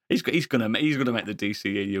rebel. He's gonna make the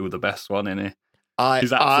DCEU the best one, isn't he?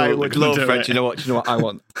 He's I absolutely would gonna love, do Fred. it. Do you know what I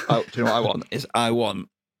want? Do you know what I want? I want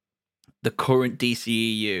the current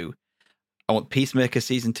DCEU. I want Peacemaker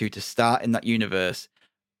Season 2 to start in that universe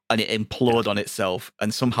and it implode on itself,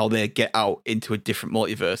 and somehow they get out into a different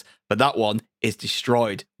multiverse. But that one is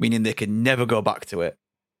destroyed, meaning they can never go back to it.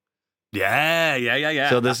 Yeah.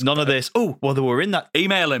 So there's none of this. Oh, well, they were in that.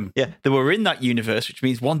 Email him. Yeah, they were in that universe, which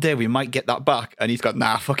means one day we might get that back. And he's got,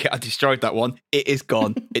 nah, fuck it, I destroyed that one. It is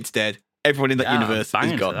gone. It's dead. Everyone in that universe is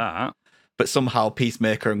banging to gone. that. But somehow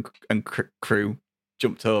Peacemaker and crew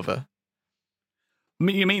jumped over.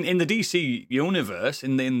 You mean in the DC universe,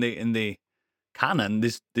 in the canon,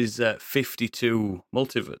 there's 52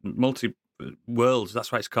 multi worlds.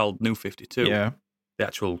 That's why it's called New 52. Yeah. The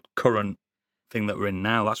actual current thing that we're in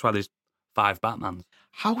now. That's why there's 5 Batmans.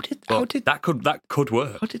 How did that could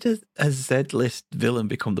work? How did a Z-list villain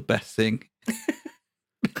become the best thing?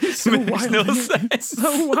 It's so Makes wild. no isn't it? It's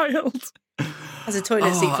so wild. As a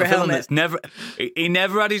toilet seat for a villain helmet. that's he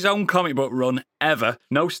never had his own comic book run ever.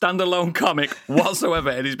 No standalone comic whatsoever,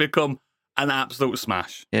 and he's become an absolute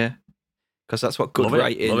smash. Yeah, because that's what good Love it.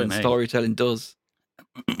 writing Love it, and mate. storytelling does.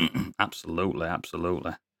 Absolutely.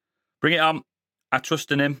 Bring it on. I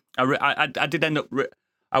trust in him. I did end up.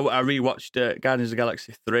 I rewatched Guardians of the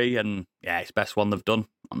Galaxy 3, and yeah, it's the best one they've done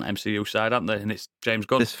on the MCU side, haven't they? And it's James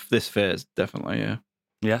Gunn. This phase, definitely, yeah.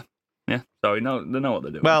 Yeah. So they know what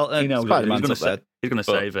they're doing. Well, he knows Spider-Man's he's up there, He's going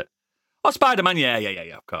to but- save it. Oh, Spider-Man, yeah,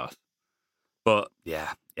 of course. But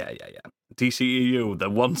yeah. DCEU, the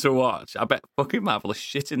one to watch. I bet fucking Marvel is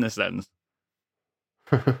shit in this sense.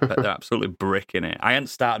 But they're absolutely bricking it. I hadn't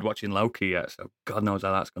started watching Loki yet, so God knows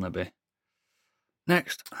how that's going to be.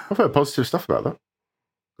 Next. I've heard positive stuff about that.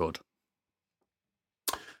 Good.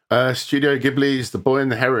 Studio Ghibli's The Boy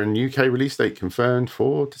and the Heron UK release date confirmed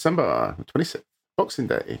for December 26th, Boxing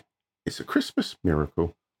Day. It's a Christmas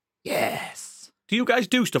miracle. Yes. Do you guys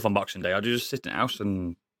do stuff on Boxing Day, or do you just sit in the house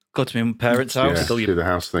and Go to my parents' house. Yeah, Tickle your- do the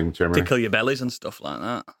house thing generally. tickle your bellies and stuff like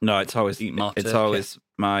that? No, it's always Eat more it's turkey. always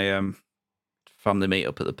my family meet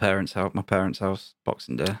up at the parents' house. My parents' house,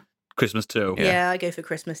 Boxing Day. Christmas too. Yeah, I go for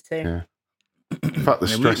Christmas too. Yeah. Fuck the I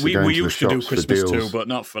mean, stress we of going used to to the do shops for Christmas too, deals. but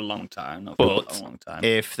not for a long time. Not But for a long time.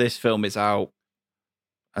 If this film is out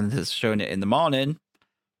and they're showing it in the morning,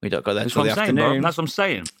 we don't go there That's until what the I'm saying, bro. afternoon. That's what I'm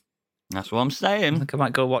saying. That's what I'm I saying. think I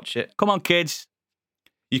might go watch it. Come on, kids.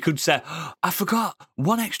 You could say, oh, I forgot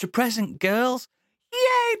one extra present, girls.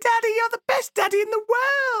 Yay, Daddy, you're the best daddy in the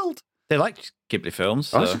world. They like Ghibli films.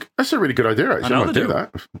 So. Oh, that's a really good idea, actually. I know I might they do do.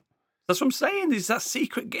 that. That's what I'm saying. There's that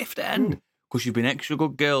secret gift at end. Because you've been extra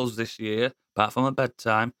good girls this year, apart from at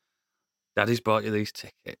bedtime. Daddy's bought you these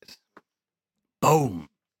tickets. Boom.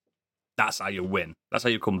 That's how you win. That's how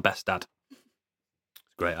you become best dad. It's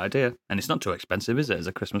a great idea. And it's not too expensive, is it, as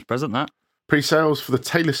a Christmas present, that? Pre-sales for the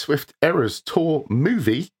Taylor Swift Eras Tour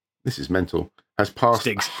movie, this is mental, has passed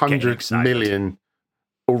Stig's getting 100 excited. million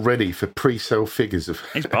already for pre-sale figures of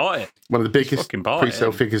He's bought it. one of the biggest fucking bought pre-sale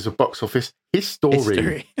it. figures of box office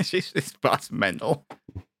history. That's mental.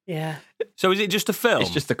 Yeah. So is it just a film?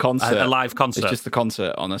 It's just a concert. A live concert? It's just a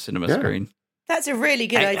concert on a cinema Yeah. screen. That's a really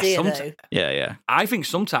good Hey, idea, somet- though. Yeah. I think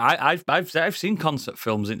sometimes I've seen concert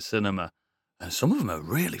films in cinema, and some of them are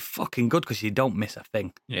really fucking good because you don't miss a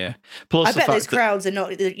thing. Yeah. Plus I the bet fact those crowds are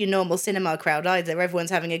not your normal cinema crowd either.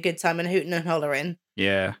 Everyone's having a good time and hooting and hollering.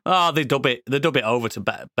 Yeah. Oh, they dub it over to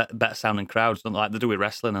better sounding crowds, don't they? Like they do with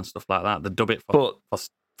wrestling and stuff like that. They dub it for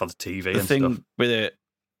the TV The and thing stuff. with it,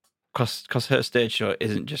 because her stage show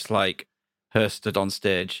isn't just like her stood on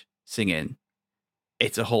stage singing.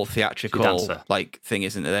 It's a whole theatrical dancer. like thing,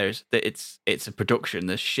 isn't it? It's a production.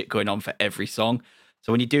 There's shit going on for every song.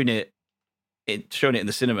 So when you're doing it, showing it in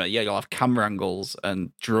the cinema, yeah, you'll have camera angles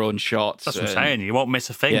and drone shots. That's what I'm and- saying. You won't miss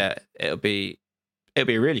a thing. Yeah, it'll be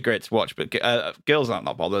really great to watch. But girls aren't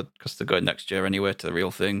that bothered because they're going next year anyway to the real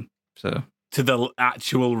thing. So To the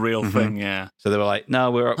actual real Mhm. thing, yeah. they were like,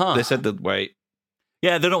 no, Huh. They said they'd wait.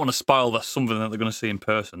 Yeah, they don't want to spoil something that they're going to see in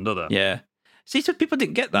person, do they? Yeah. See, so people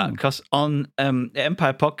didn't get that because on the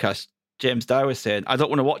Empire podcast, James Dyer was saying, I don't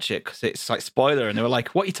want to watch it because it's like spoiler. And they were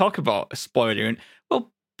like, what are you talking about? A spoiler? And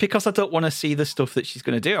well, because I don't want to see the stuff that she's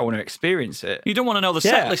going to do. I want to experience it. You don't want to know the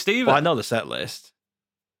set list either. Well, I know the set list.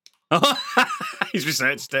 He's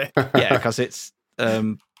researched it. Yeah, because it's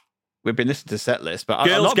we've been listening to the set list, but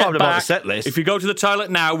Girls, I'm not get bothered about the back. set list. If you go to the toilet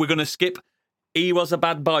now, we're going to skip He Was a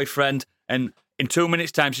Bad Boyfriend, and in 2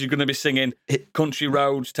 minutes' time, she's going to be singing Country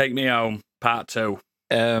Roads, Take Me Home, Part 2.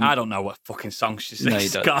 I don't know what fucking song she sings. No, you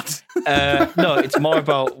don't. God. No, it's more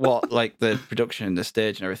about what, like, the production and the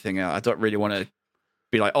stage and everything. I don't really want to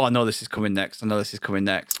be like, oh, I know this is coming next. I know this is coming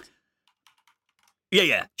next.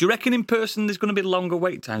 Yeah. Do you reckon in person there's going to be longer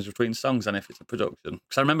wait times between songs than if it's a production?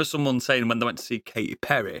 Because I remember someone saying when they went to see Katy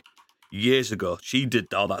Perry years ago, she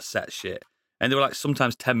did all that set shit, and there were like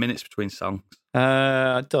sometimes 10 minutes between songs.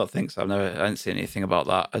 I don't think so. I haven't seen anything about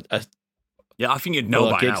that. Yeah, I think you'd know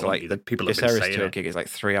by now. Like, the people have this been Eras saying Tour it. gig is like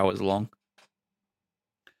 3 hours long.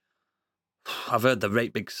 I've heard the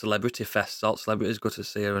great big celebrity fest, all celebrities go to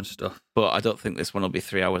see her and stuff. But I don't think this one will be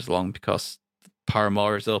 3 hours long because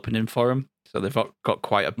Paramore is opening for him. So they've got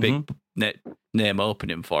quite a big name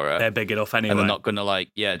opening for her. They're big enough anyway. And they're not going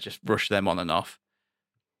to, just rush them on and off.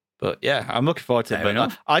 But yeah, I'm looking forward to it.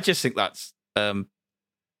 But I just think that's,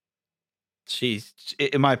 she's,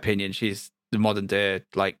 in my opinion, she's the modern day,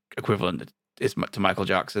 like, equivalent to Michael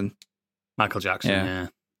Jackson. Michael Jackson, yeah.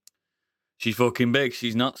 She's fucking big.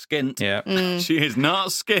 She's not skint. Yeah. She is not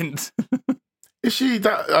skint. Is she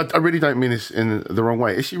that? I really don't mean this in the wrong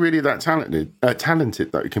way. Is she really that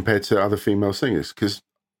talented though, compared to other female singers? Because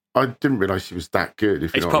I didn't realise she was that good.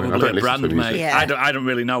 If you it's know probably what I mean. a brand, mate. Yeah. I don't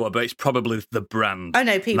really know her, but it's probably the brand. I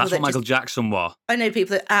know people. And that's that what Michael Jackson was. I know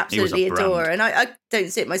people that absolutely brand. adore her, and I don't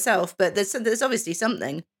see it myself, but there's obviously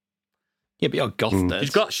something. Yeah, but you're goth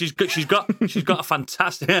nerds. She's got a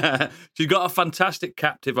fantastic she's got a fantastic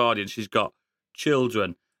captive audience. She's got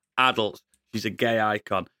children, adults. She's a gay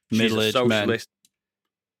icon. She's a socialist.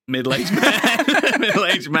 Middle-aged men.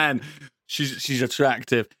 Middle-aged men. She's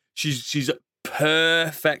attractive. She's a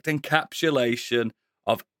perfect encapsulation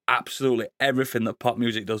of absolutely everything that pop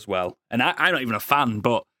music does well. And I'm not even a fan,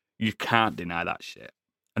 but you can't deny that shit.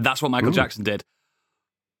 And that's what Michael Jackson did.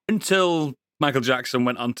 Until Michael Jackson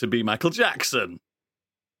went on to be Michael Jackson.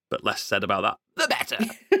 But less said about that, the better.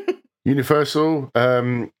 Universal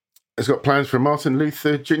has got plans for a Martin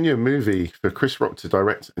Luther Jr. movie for Chris Rock to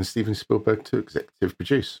direct and Steven Spielberg to executive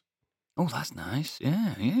produce. Oh, that's nice.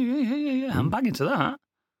 Yeah. I'm back into that.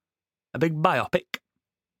 A big biopic.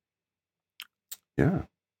 Yeah.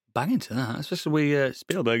 Bang into that, especially with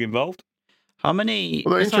Spielberg involved. How many...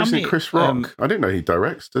 Well, interesting, Chris Rock. I didn't know he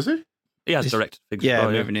directs, does he? He has directed things. Yeah,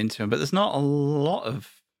 moving into him. But there's not a lot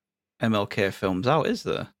of MLK films out, is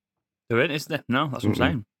there? There isn't there? No, that's what I'm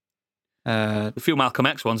saying. A few Malcolm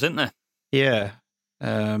X ones, isn't there? Yeah.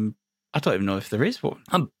 I don't even know if there is one.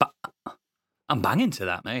 I'm banging to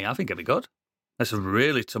that, mate. I think it'd be good. That's a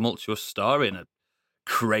really tumultuous story and a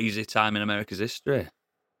crazy time in America's history.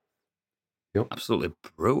 Yep. Absolutely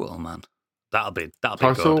brutal, man. That'll be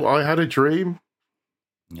Title, good. I Had a Dream.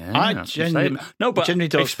 Yeah, I genuinely don't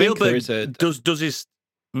if Spielberg think there is does his.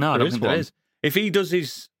 No, I don't think there is. If he does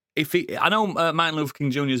his, I know Martin Luther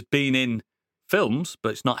King Jr. has been in films,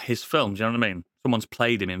 but it's not his films. You know what I mean? Someone's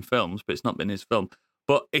played him in films, but it's not been his film.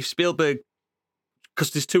 But if Spielberg,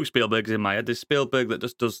 because there's two Spielbergs in my head. There's Spielberg that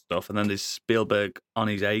just does stuff, and then there's Spielberg on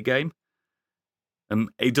his A game. And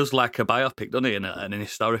he does like a biopic, doesn't he? And an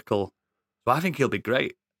historical. So I think he'll be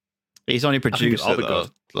great. He's only produced it, though.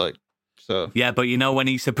 So. Yeah, but you know, when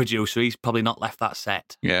he's a producer, he's probably not left that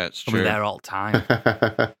set. Yeah, it's probably true. there all the time.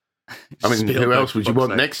 I mean, who else would you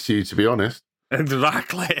want next to you, to be honest?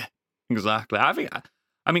 Exactly.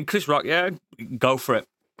 I mean, Chris Rock, go for it.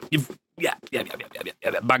 Yeah,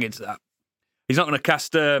 bang into that. He's not going to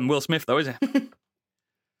cast Will Smith, though, is he?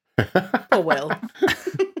 Poor Will.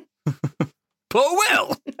 Poor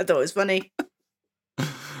Will! I thought it was funny.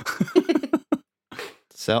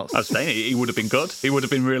 I was saying he would have been good. He would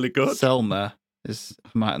have been really good. Selma is a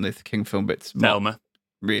Martin Luther King film, but it's not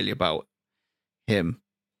really about him.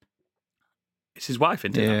 It's his wife,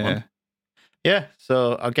 isn't it? That one? Yeah,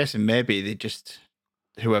 so I'm guessing maybe they just,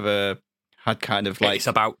 whoever had kind of like... It's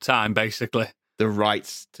about time, basically. The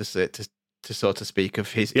rights to so to speak,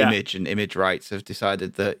 of his image and image rights have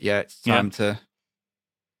decided that, it's time to...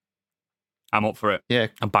 I'm up for it. Yeah.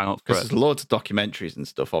 I'm bang up for it. Because there's loads of documentaries and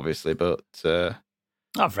stuff, obviously, but...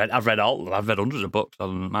 I've read hundreds of books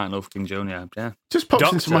on Martin Luther King Jr. Yeah, just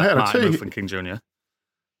pops into my head. Martin Luther King Jr.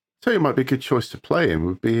 Tell you, might be a good choice to play him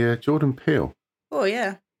would be Jordan Peele. Oh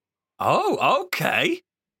yeah. Oh, okay.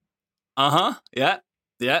 Yeah.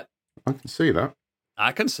 I can see that.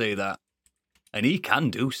 I can see that. And he can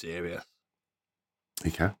do serious.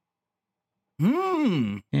 He can.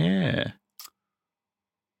 Yeah.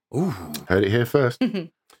 Ooh. Heard it here first.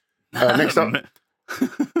 Next up,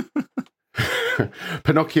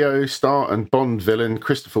 Pinocchio star and Bond villain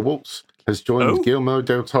Christopher Waltz has joined Guillermo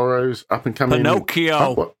del Toro's up-and-coming...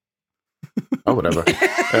 Pinocchio. Whatever.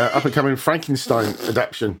 Up-and-coming Frankenstein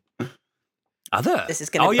adaptation. Are there? This is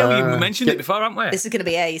going to you mentioned it before, haven't we? This is going to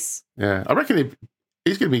be ace. Yeah, I reckon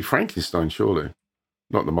he's going to be Frankenstein, surely.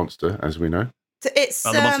 Not the monster, as we know. It's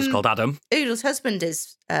the monster's called Adam. Oodle's husband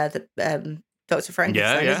is the Dr.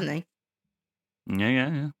 Frankenstein, isn't he?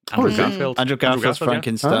 Yeah. Andrew Garfield. Andrew Garfield's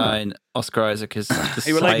Frankenstein. Oscar Isaac is the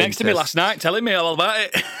He was like next to me last night, telling me all about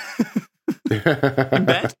it. In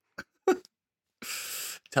bed.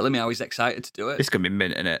 Telling me how he's excited to do it. It's going to be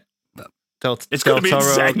mint, isn't it? It's going to be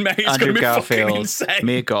insane, mate. It's Andrew going to be Garfield, fucking insane.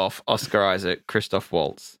 Mia Goth, Oscar Isaac, Christoph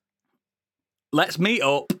Waltz. Let's meet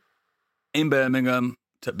up in Birmingham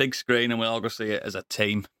to big screen and we'll all go see it as a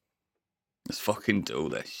team. Let's fucking do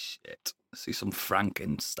this shit. Let's see some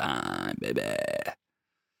Frankenstein, baby.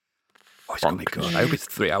 Oh, it's going to be good. I hope it's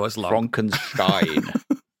 3 hours long. Frankenstein.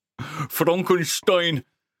 Frankenstein.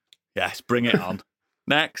 Yes, bring it on.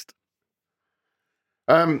 Next.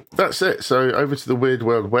 That's it. So over to the Weird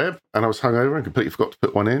World Web, and I was hungover and completely forgot to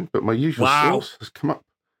put one in, but my usual source has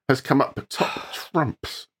come up top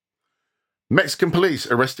trumps. Mexican police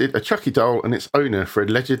arrested a Chucky doll and its owner for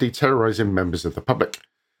allegedly terrorizing members of the public.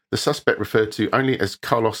 The suspect, referred to only as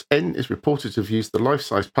Carlos N., is reported to have used the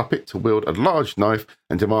life-size puppet to wield a large knife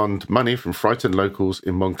and demand money from frightened locals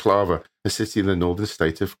in Monclova, a city in the northern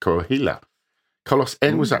state of Coahuila. Carlos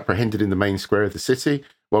N. was apprehended in the main square of the city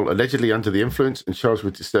while allegedly under the influence and charged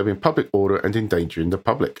with disturbing public order and endangering the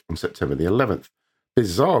public on September the 11th.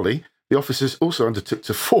 Bizarrely, the officers also undertook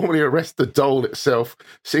to formally arrest the doll itself,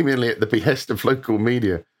 seemingly at the behest of local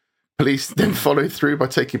media. Police then followed through by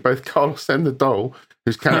taking both Carlos and the doll,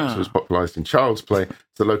 whose character was popularised in Child's Play, to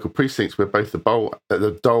the local precincts where both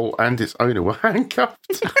the doll and its owner were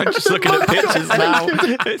handcuffed. I'm just looking at pictures now.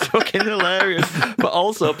 It's fucking hilarious. But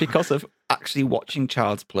also because of actually watching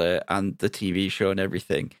Child's Play and the TV show and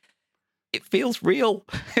everything, it feels real.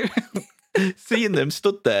 Seeing them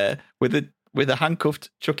stood there with a handcuffed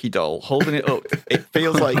Chucky doll holding it up, it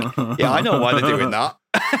feels like, yeah, I know why they're doing that.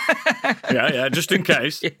 yeah, just in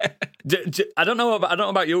case. Yeah. I don't know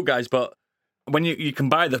about you guys, but when you can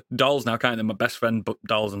buy the dolls now, kind of my best friend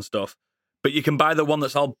dolls and stuff, but you can buy the one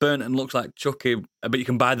that's all burnt and looks like Chucky, but you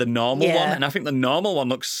can buy the normal one, and I think the normal one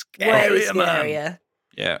looks scarier, man.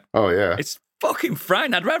 Yeah. Oh, yeah. It's fucking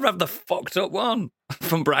frightening. I'd rather have the fucked up one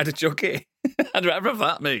from Bride of Chucky. I'd rather have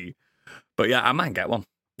that, me. But yeah, I might get one.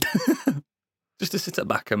 Just to sit at the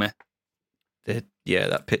back of me. Yeah,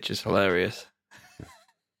 that picture's hilarious.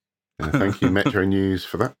 Thank you, Metro News,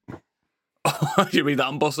 for that. Oh, you read that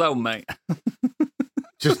on Bus Home, mate?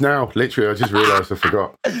 Just now, literally, I just realised I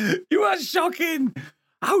forgot. You are shocking.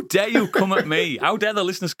 How dare you come at me? How dare the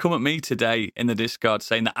listeners come at me today in the Discord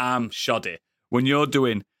saying that I'm shoddy when you're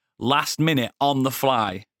doing last minute on the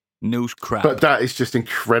fly news crap? But that is just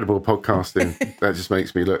incredible podcasting. That just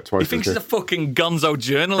makes me look twice. He thinks he's a fucking gonzo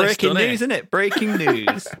journalist. Breaking news, isn't it? Breaking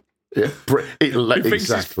news. Yeah, he thinks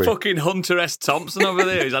exactly. he's fucking Hunter S. Thompson over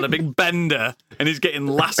there. He's had a big bender and he's getting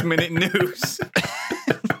last minute news.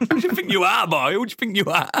 Who do you think you are, boy? Who do you think you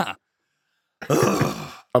are?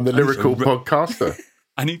 I'm the lyrical podcaster.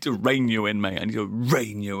 I need to rein you in, mate. I need to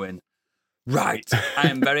rein you in. Right. I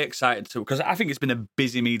am very excited to, because I think it's been a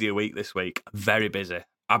busy media week this week. Very busy.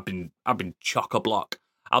 I've been chock-a-block.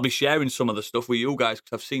 I'll be sharing some of the stuff with you guys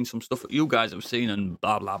because I've seen some stuff that you guys have seen and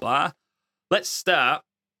blah, blah, blah. Let's start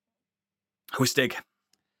with Stig.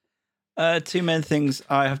 Two main things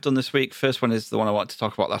I have done this week. First one is the one I wanted to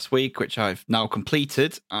talk about last week, which I've now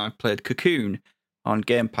completed. I played Cocoon on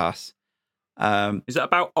Game Pass. Is that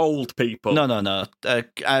about old people? No.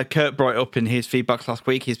 Kurt brought it up in his feedback last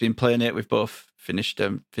week. He's been playing it. We've both finished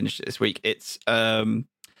it this week. It's I'm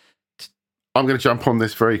going to jump on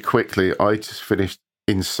this very quickly. I just finished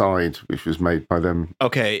Inside, which was made by them.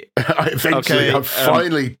 Okay. I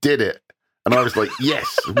finally did it. And I was like,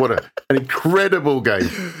 yes, what an incredible game.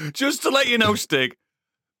 Just to let you know, Stig,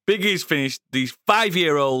 Biggie's finished the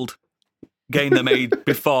 5-year-old game they made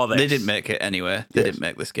before this. They didn't make it anyway. They didn't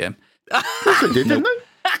make this game. Yes, they did, didn't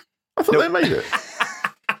they? I thought they made it.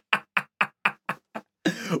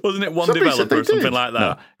 Wasn't it one developer or something like that?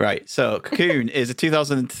 No. Right. So Cocoon is a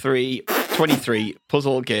 2023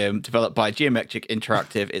 puzzle game developed by Geometric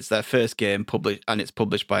Interactive. It's their first game published, and it's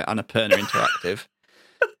published by Annapurna Interactive.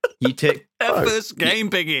 You take Their first game,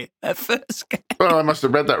 Biggie. Their first game. Well, I must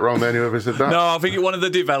have read that wrong then, whoever said that. No, I think one of the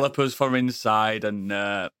developers from Inside and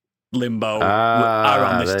Limbo Ah, are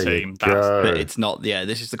on this there you team. go. But it's not. Yeah,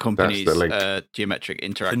 this is the company's That's the link. Geometric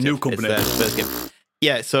Interactive. The new company. It's their first game.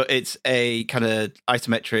 Yeah, so it's a kind of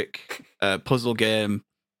isometric puzzle game.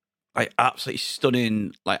 Like absolutely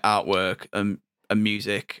stunning, like artwork and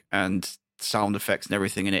music and sound effects and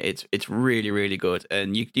everything in it. It's really, really good.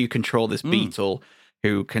 And you control this beetle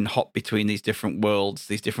who can hop between these different worlds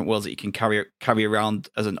that you can carry around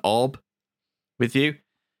as an orb with you.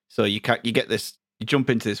 So you get this. You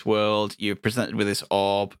jump into this world, you're presented with this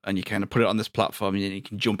orb, and you kind of put it on this platform, and then you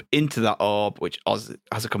can jump into that orb, which has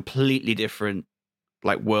a completely different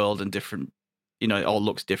like world and different, it all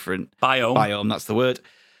looks different. Biome, that's the word.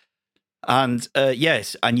 And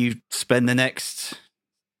yes, and you spend the next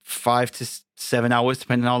 5 to 7 hours,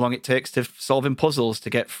 depending on how long it takes, to solving puzzles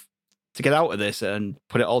to get out of this and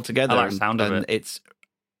put it all together. I like the sound of it. It's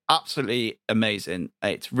absolutely amazing.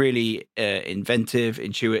 It's really inventive,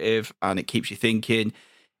 intuitive, and it keeps you thinking.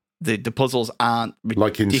 The puzzles aren't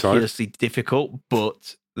ridiculously difficult,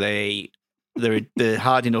 but they're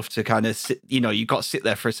hard enough to kind of sit. You've got to sit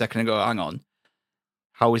there for a second and go, hang on,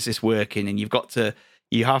 how is this working? And you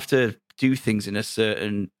have to do things in a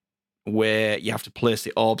certain way. You have to place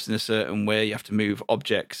the orbs in a certain way. You have to move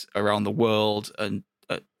objects around the world and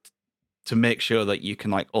to make sure that you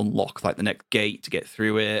can like unlock like the next gate to get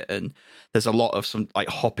through it. And there's a lot of some like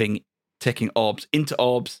hopping, taking orbs into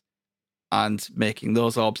orbs and making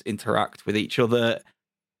those orbs interact with each other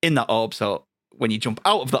in that orb. So when you jump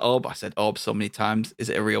out of the orb, I said orb so many times. Is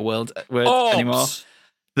it a real world word anymore?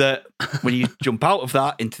 That when you jump out of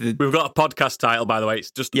that into the... We've got a podcast title, by the way.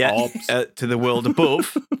 It's just orbs. To the world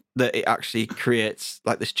above, that it actually creates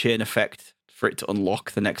like this chain effect for it to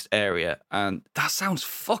unlock the next area. And that sounds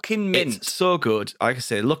fucking mint. It's so good. Like I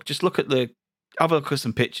say, have a look at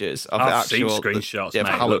some pictures of I've the actual... seen screenshots, mate.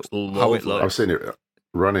 How it looks. I've seen it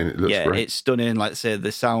running. It looks great. It's stunning. Like I say,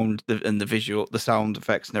 the sound and the visual, the sound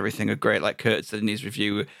effects and everything are great. Like Kurt said in his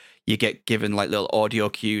review, you get given like little audio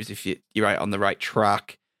cues if you're right on the right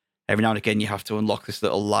track. Every now and again, you have to unlock this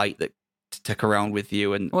little light to take around with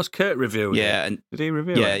you. And what's Kurt reviewing? Yeah, and did he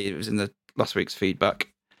review it? Yeah, it was in the last week's feedback.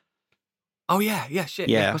 Oh yeah, shit.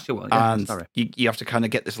 Yeah, of course yeah, and sorry. You have to kind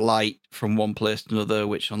of get this light from one place to another,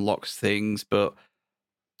 which unlocks things. But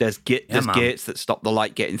there's gates that stop the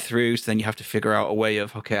light getting through. So then you have to figure out a way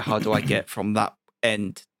of, okay, how do I get from that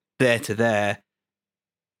end there to there?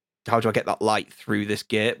 How do I get that light through this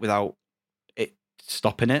gate without it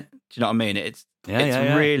stopping it? Do you know what I mean? It's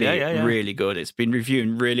really good. It's been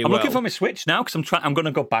reviewing really well. I'm looking for my Switch now because I'm going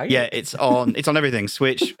to go buy it. Yeah, it's on everything.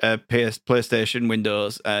 Switch, PlayStation,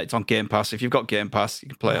 Windows. It's on Game Pass. If you've got Game Pass, you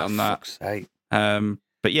can play it on that. Fuck's sake.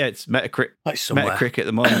 But yeah, it's Metacritic at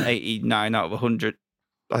the moment, 89 out of 100.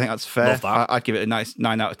 I think that's fair. Love that. I'd give it a nice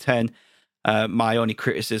 9 out of 10. My only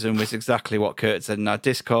criticism was exactly what Kurt said in our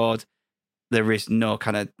Discord. There is no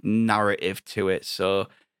kind of narrative to it, so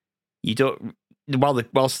you don't.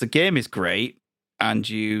 Whilst the game is great and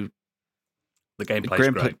the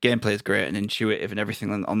gameplay is great and intuitive and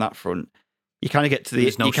everything on that front, you kind of get to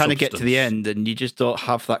the end and you just don't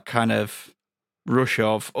have that kind of rush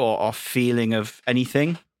of or feeling of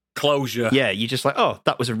anything. Closure. Yeah, you're just like, oh,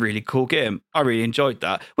 that was a really cool game. I really enjoyed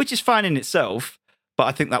that, which is fine in itself. But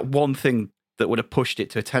I think that one thing that would have pushed it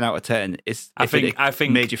to a 10 out of 10 is I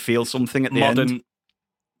think made you feel something at the end.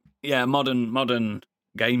 Yeah, modern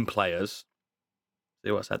game players.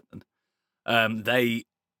 See what I said then? They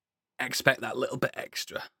expect that little bit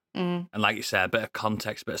extra. And like you said, a bit of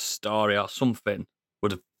context, a bit of story or something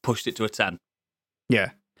would have pushed it to a 10. Yeah.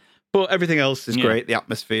 But everything else is great. The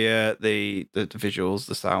atmosphere, the visuals,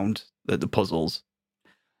 the sound, the puzzles.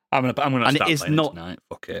 I'm gonna and start it is playing not it tonight.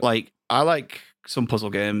 Fuck it. Like, I like some puzzle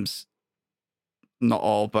games, not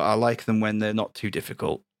all, but I like them when they're not too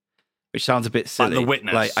difficult. Which sounds a bit silly. Like The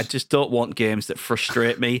Witness. Like, I just don't want games that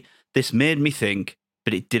frustrate me. This made me think,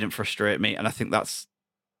 but it didn't frustrate me, and I think that's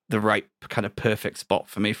the right kind of perfect spot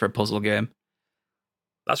for me for a puzzle game.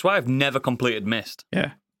 That's why I've never completed Myst.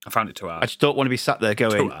 Yeah. I found it too hard. I just don't want to be sat there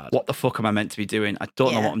going, what the fuck am I meant to be doing? I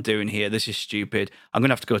don't know what I'm doing here. This is stupid. I'm going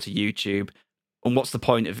to have to go to YouTube. And what's the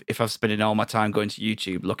point if I'm spending all my time going to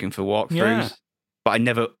YouTube looking for walkthroughs? Yeah. But I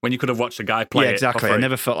never... When you could have watched a guy play it. Yeah, exactly. I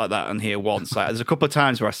never felt like that on here once. Like, there's a couple of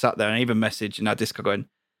times where I sat there and I even messaged in our Discord going,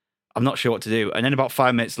 I'm not sure what to do. And then about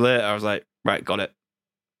 5 minutes later, I was like, right, got it.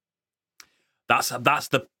 That's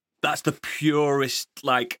the purest,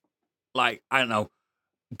 like I don't know,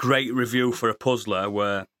 great review for a puzzler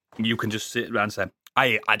where you can just sit around and say,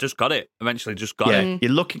 I just got it. Eventually just got it.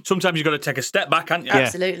 You're looking. Sometimes you've got to take a step back, haven't you?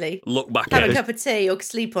 Absolutely. Look back Have at a it. cup of tea or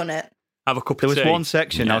sleep on it. have a cup There of tea. was one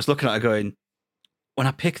section Yeah. I was looking at it going, when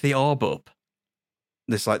I pick the orb up,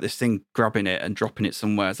 there's like this thing grabbing it and dropping it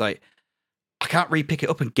somewhere. It's like, I can't re-pick it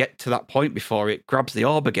up and get to that point before it grabs the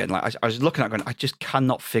orb again. Like I was looking at it going, I just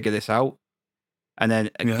cannot figure this out. And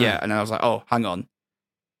then, and then I was like, oh, hang on.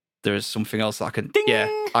 There's something else that I can,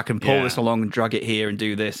 I can pull this along and drag it here and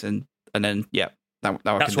do this. And then, now I That's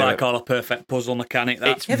can what do I it. call a perfect puzzle mechanic.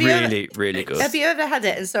 It's really, really good. Have you ever had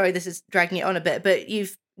it? And sorry, this is dragging it on a bit, but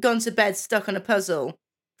you've gone to bed stuck on a puzzle,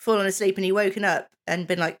 fallen asleep, and you've woken up and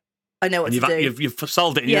been like, I know what to do. You've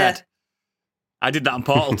solved it in your head. I did that on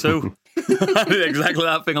Portal 2. I did exactly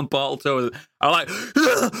that thing on Portal 2. I was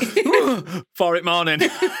like, 4 morning.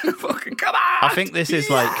 Fucking come on. I think this is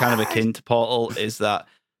like kind of akin to Portal, is that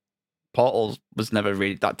Portal was never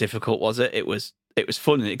really that difficult, was it? It was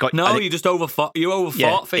fun. And it got you just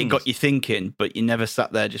overthought things. It got you thinking, but you never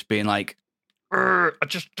sat there just being like, I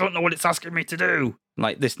just don't know what it's asking me to do.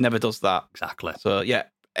 Like, this never does that. Exactly. So, yeah,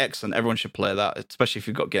 excellent. Everyone should play that, especially if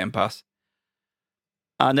you've got Game Pass.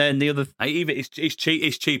 And then the other... It's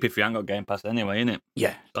cheap if you haven't got Game Pass anyway, isn't it?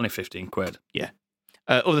 Yeah. It's only 15 quid. Yeah.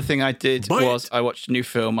 Other thing I did was I watched a new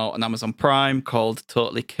film out on Amazon Prime called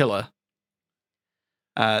Totally Killer.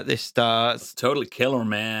 This stars... Totally Killer,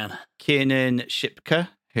 man. Kiernan Shipka,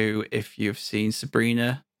 who, if you've seen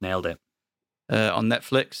Sabrina... Nailed it. On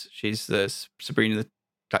Netflix. She's the Sabrina,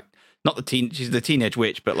 she's the teenage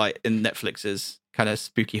witch, but like in Netflix's kind of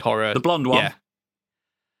spooky horror. The blonde one. Yeah.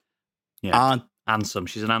 Yeah. Handsome.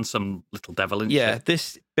 She's an handsome little devil, isn't she?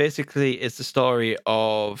 This basically is the story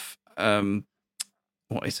of,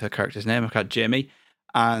 what is her character's name? I've got Jamie.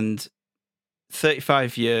 And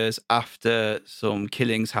 35 years after some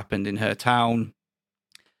killings happened in her town,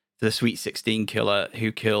 the Sweet 16 killer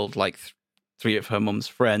who killed like 3 of her mum's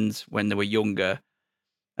friends when they were younger,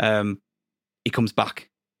 he comes back.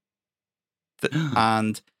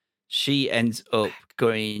 And she ends up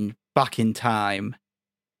going back in time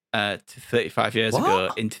to 35 years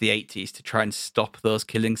ago into the 80s to try and stop those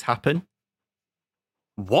killings happen.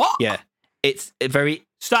 What? Yeah. It's a very...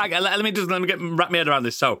 Start again. Let me wrap my head around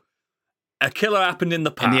this. So, a killer happened in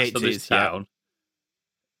the past in the 80s, of this town,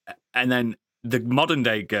 and then the modern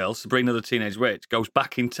day girl, Sabrina the Teenage Witch, goes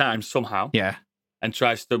back in time somehow. Yeah. And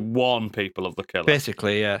tries to warn people of the killer.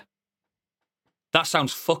 Basically, yeah. That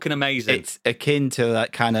sounds fucking amazing. It's akin to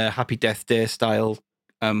that kind of Happy Death Day style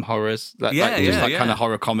horrors. That kind of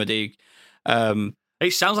horror comedy.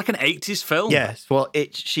 It sounds like an 80s film. Yes. Well,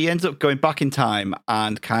 she ends up going back in time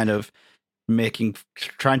and kind of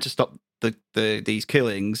trying to stop these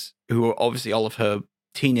killings, who are obviously all of her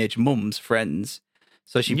teenage mum's friends.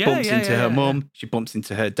 So she bumps into her mum, she bumps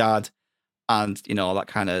into her dad, and all that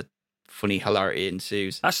kind of funny hilarity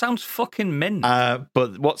ensues. That sounds fucking mint.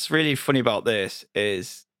 But what's really funny about this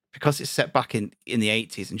is because it's set back in the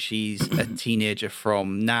 80s and she's a teenager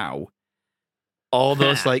from now, all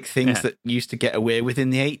those like things that used to get away with in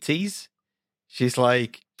the 80s, she's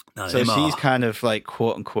like, she's kind of like,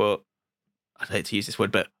 quote unquote, I'd hate to use this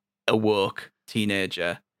word, but a woke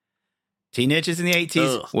teenager. Teenagers in the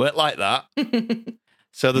 80s weren't like that.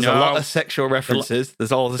 So there's a lot of sexual references.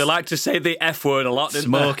 There's all this. They like to say the F word a lot, didn't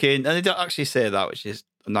smoking, and they don't actually say that, which is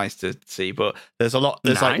nice to see. But there's a lot.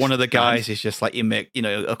 There's like one of the guys is just like,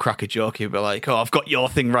 he'll crack a joke. He'll be like, "Oh, I've got your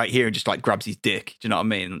thing right here," and just like grabs his dick. Do you know what I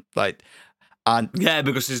mean? Like, and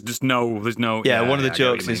because there's no. Yeah, one of the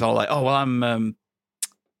jokes is all like, "Oh, well, I'm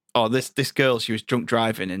this girl, she was drunk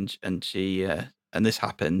driving, and she and this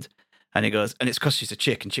happened," and he goes, "And it's because she's a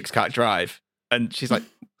chick, and chicks can't drive." And she's like,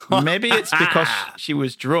 maybe it's because she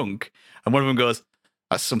was drunk. And one of them goes,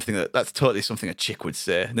 that's totally something a chick would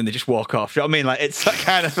say. And then they just walk off. You know what I mean? Like, it's that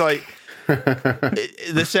kind of like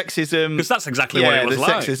the sexism. Because that's exactly what it was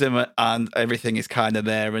like. The sexism and everything is kind of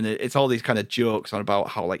there. And it's all these kind of jokes on about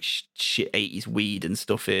how like shit 80s weed and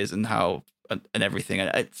stuff is and how and everything.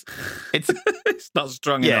 And it's it's not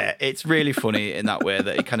strong enough. Yeah, it's really funny in that way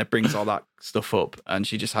that it kind of brings all that stuff up, and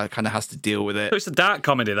she just kind of has to deal with it. So it's a dark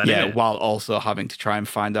comedy then, isn't it? While also having to try and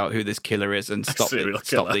find out who this killer is and stop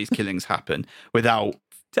these killings happen without.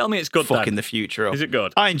 Tell me it's good. Fucking the future up. Is it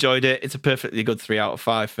good? I enjoyed it. It's a perfectly good 3 out of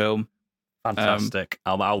 5 film. Fantastic.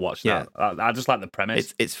 I'll watch that. Yeah. I just like the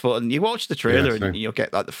premise. It's fun. You watch the trailer and you'll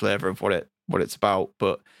get like the flavour of what it's about.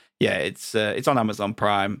 But yeah, it's on Amazon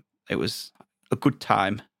Prime. It was a good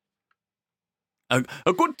time. A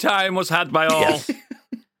good time was had by all. Yes.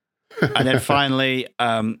 And then finally,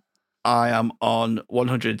 I am on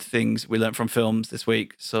 100 Things We Learned from Films this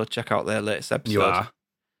week. So check out their latest episode. You are.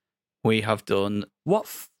 We have done what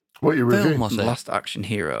you reviewing? Was it? Last Action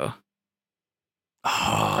Hero.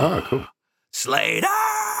 Oh, cool. Slater.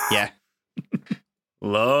 Yeah.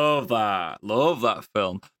 Love that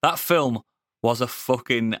film. That film was a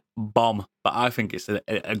fucking bomb, but I think it's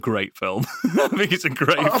a great film. I think it's a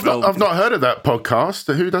great film. I've not heard of that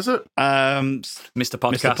podcast. Who does it? Mr.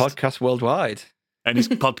 Podcast. Mr. Podcast Worldwide. And his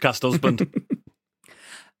podcast husband.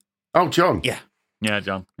 Oh, John. Yeah. Yeah,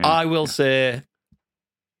 John. Yeah. I will say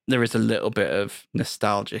there is a little bit of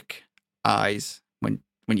nostalgic eyes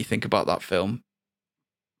when you think about that film.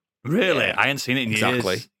 Really? Yeah, I hadn't seen it in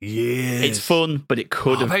exactly. years. It's fun, but it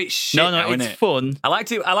could have. It's shit No, now, it's innit? fun. I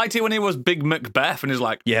liked it when he was Big Macbeth and he's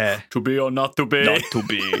like, Yeah. to be or not to be. Not to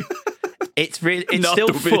be. It's Not still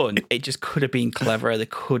to be. fun. It just could have been cleverer. They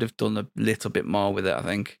could have done a little bit more with it, I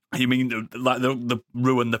think. You mean the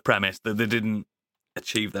ruin the premise that they didn't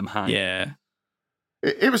achieve them high? Yeah.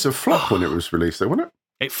 It was a flop when it was released, though, wasn't it?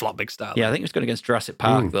 It flopped big style. Yeah, I think it was going against Jurassic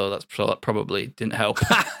Park, though. So that probably didn't help.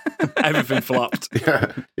 Everything flopped.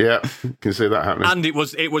 Yeah. Can see that happening. And it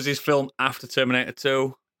was his film after Terminator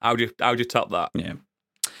 2. How'd you top that? Yeah.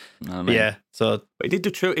 I mean, Yeah. So but he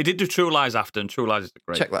did do True Lies after, and True Lies is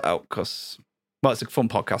great. check that out because, well, it's a fun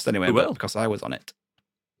podcast anyway. We but will. because I was on it.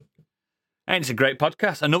 And it's a great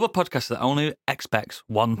podcast. Another podcast that only expects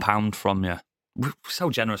 £1 from you. We're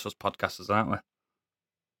so generous as podcasters, aren't we?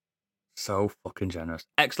 So fucking generous.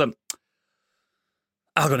 Excellent.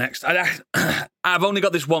 I'll go next. I've only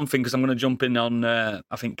got this one thing because I'm going to jump in on, I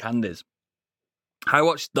think, Candies. I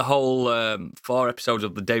watched the whole 4 episodes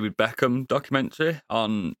of the David Beckham documentary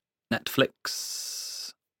on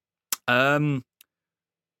Netflix. I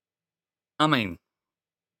mean,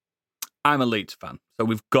 I'm a Leeds fan, so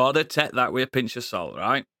we've got to take that with a pinch of salt,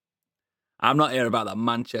 right? I'm not here about that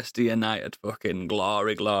Manchester United fucking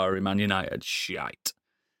glory, Man United shite.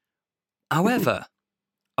 However,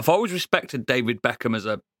 I've always respected David Beckham as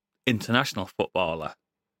a international footballer.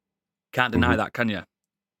 Can't deny that, can you?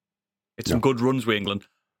 It's some good runs with England.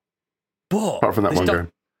 But Apart from that one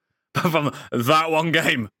game. Apart from that one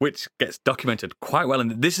game, which gets documented quite well.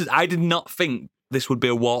 And I did not think this would be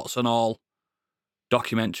a warts and all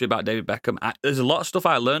documentary about David Beckham. There's a lot of stuff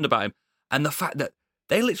I learned about him. And the fact that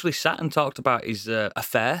they literally sat and talked about his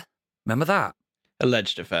affair. Remember that?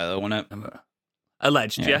 Alleged affair, though, wasn't it?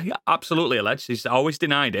 Alleged, yeah, absolutely alleged. He's always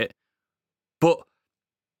denied it. But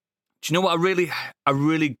do you know what I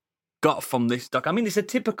really got from this doc? I mean, it's a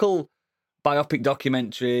typical biopic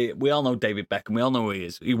documentary. We all know David Beckham. We all know who he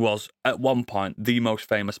is. He was, at one point, the most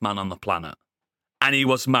famous man on the planet. And he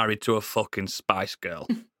was married to a fucking Spice Girl.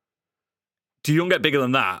 Do you don't get bigger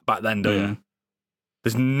than that back then, do you?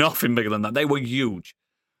 There's nothing bigger than that. They were huge.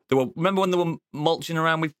 Remember when they were mulching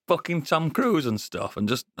around with fucking Tom Cruise and stuff? And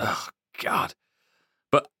just, oh, God.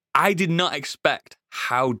 But I did not expect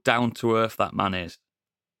how down-to-earth that man is.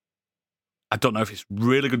 I don't know if it's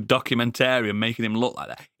really good documentarian making him look like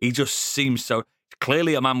that. He just seems so...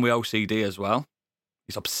 Clearly a man with OCD as well.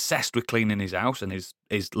 He's obsessed with cleaning his house and his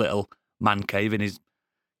little man cave in his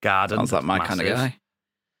garden. Sounds like my kind of guy.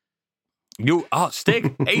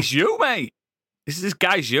 Stig, it's you, mate. This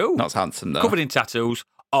guy's you. Not handsome, though. Covered in tattoos,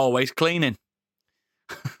 always cleaning.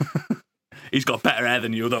 He's got better hair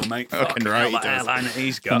than you, though, mate. Fucking right, that hairline that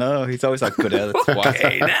he's got. No, he's always had good hair. That's why.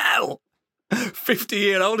 Hey, now.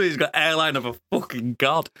 50-year-old, he's got hairline of a fucking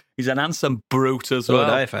god. He's an handsome brute as So well.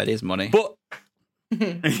 would I if I had his money. But,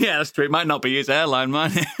 yeah, that's true. It might not be his hairline,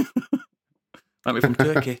 might it? Might be from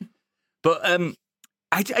Turkey. But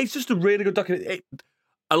it's just a really good documentary.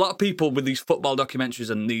 A lot of people with these football documentaries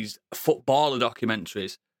and these footballer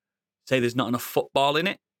documentaries say there's not enough football in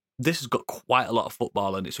it. This has got quite a lot of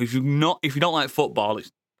football in it. So if you don't like football,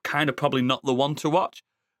 it's kind of probably not the one to watch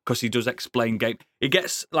because he does explain game. He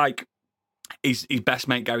gets like his best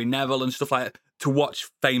mate Gary Neville and stuff like that to watch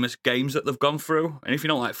famous games that they've gone through. And if you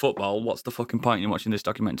don't like football, what's the fucking point in watching this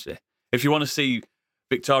documentary? If you want to see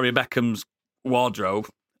Victoria Beckham's wardrobe,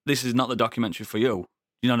 this is not the documentary for you.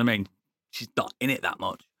 You know what I mean? She's not in it that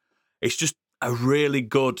much. It's just a really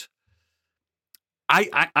good...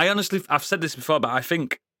 I honestly, I've said this before, but I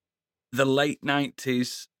think the late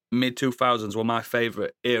 90s, mid-2000s were my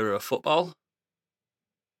favourite era of football.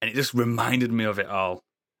 And it just reminded me of it all.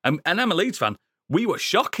 And I'm a Leeds fan. We were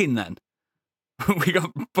shocking then. We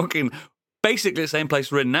got fucking basically the same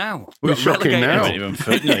place we're in now. We're shocking now. You went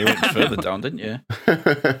further down, didn't you?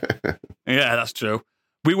 Yeah, that's true.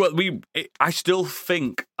 I still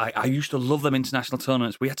think I used to love them international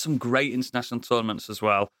tournaments. We had some great international tournaments as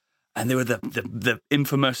well, and they were the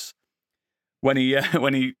infamous when he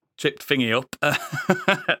tripped Thingy up.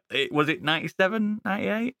 Was it 97,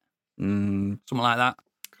 98? Something like that.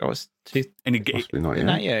 I was And Possibly not yet.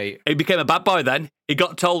 98. he became a bad boy then. He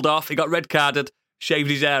got told off. He got red carded, shaved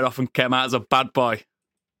his hair off, and came out as a bad boy.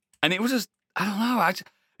 And it was just I don't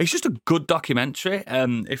know. It's just a good documentary.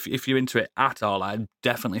 If you're into it at all, I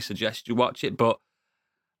definitely suggest you watch it. But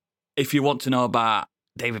if you want to know about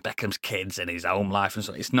David Beckham's kids and his home life and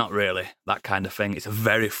so, it's not really that kind of thing. It's a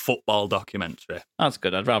very football documentary. That's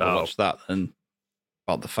good. I'd rather watch that than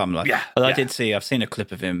about the family. Yeah. But I've seen a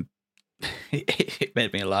clip of him. It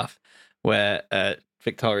made me laugh where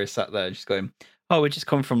Victoria sat there just going, "Oh, we just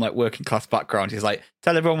come from like working class background." He's like,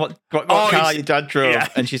 "Tell everyone what car your dad drove,"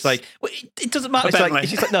 and she's like, "Well, it doesn't matter."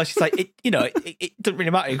 She's like, "No," she's like, it doesn't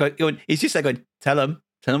really matter." He's just like going, "Tell him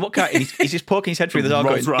what car." And he's just poking his head through the door,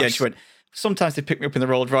 going, "Yeah." She went, "Sometimes they pick me up in the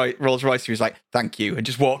Rolls Royce." He was like, "Thank you," and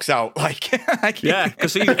just walks out. Yeah,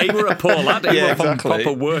 because he were a poor lad. He were from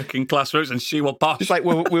proper working class roots, and she were posh. It's like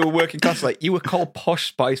we were working class. Like, you were called Posh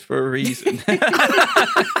Spice for a reason.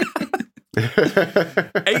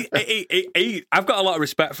 I've got a lot of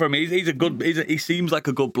respect for him. He seems like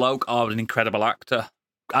a good bloke or an incredible actor.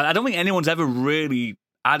 I don't think anyone's ever really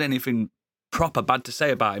had anything proper bad to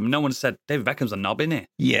say about him. No one said David Beckham's a knob, innit?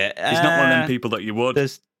 Yeah, he's not one of them people that you would.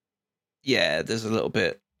 There's a little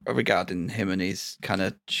bit regarding him and his kind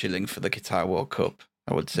of chilling for the Qatar World Cup.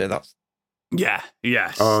 I would say that's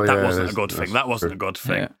that wasn't a good thing. That wasn't a good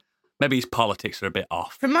thing. Yeah. Maybe his politics are a bit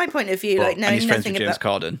off. From my point of view, like knowing and he's nothing friends with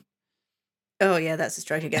about James Corden. Oh yeah, that's a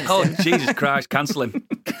strike against him. Oh Jesus Christ, cancel him.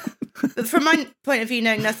 But from my point of view,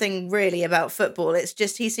 knowing nothing really about football, it's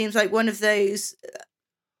just he seems like one of those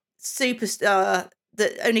superstar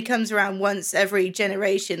that only comes around once every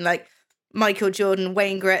generation, like Michael Jordan,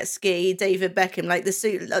 Wayne Gretzky, David Beckham, like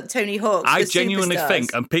Tony Hawk. I genuinely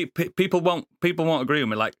think, and people won't agree with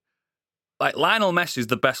me, like Lionel Messi is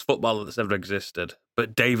the best footballer that's ever existed,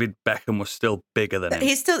 but David Beckham was still bigger than him.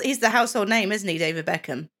 He's the household name, isn't he, David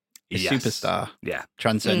Beckham? He's superstar. Yeah.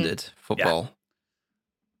 Transcended football.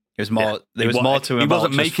 Yeah. There was more to him. He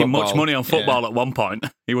wasn't football. making much money on football at one point.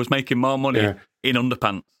 He was making more money in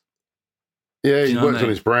underpants. Yeah, he worked on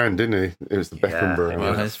his brand, didn't he? It was the Beckham brand.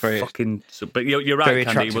 Well, it's very fucking. But you're right, very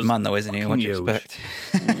Candy. attractive man, though, isn't he? What do you expect?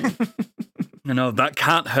 That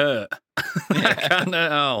can't hurt. That can't hurt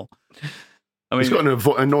at all. I mean, he's got an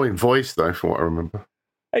annoying voice, though, from what I remember.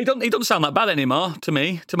 He doesn't sound that bad anymore to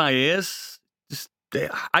me, to my ears. In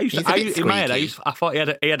my head, I thought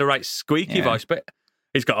he had a right squeaky voice, but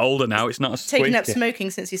he's got older now. It's not as squeaky. Taken up smoking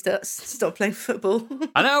since he stopped playing football.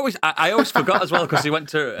 And I always forgot as well because he went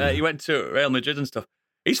to Real Madrid and stuff.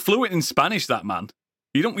 He's fluent in Spanish. That man.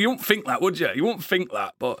 You won't think that, would you? You won't think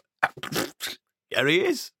that, but there he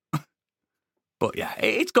is. But yeah,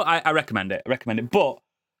 it's got. I recommend it. But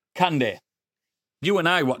Candy, you and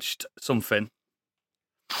I watched something.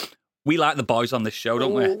 We like the boys on this show,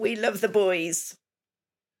 don't we? We love the boys.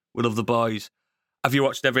 We love the boys. Have you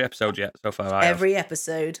watched every episode yet so far? Every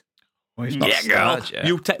episode. Well, girl. Yet.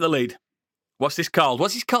 You take the lead. What's this called?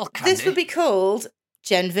 What's this called, Candy? This would be called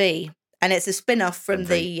Gen V, and it's a spin-off from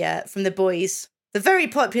the Boys, the very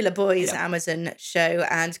popular Boys Amazon show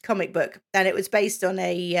and comic book, and it was based on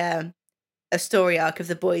a story arc of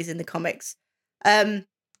the boys in the comics.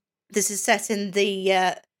 This is set in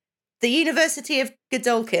the University of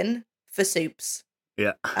Godolphin for Soups.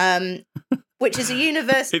 Yeah. Which is a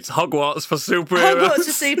university. It's Hogwarts for superheroes. Hogwarts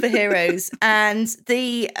for superheroes, and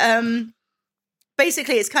the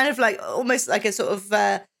basically it's kind of like almost like a sort of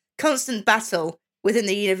constant battle within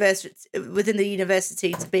the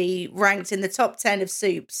university to be ranked in the top 10 of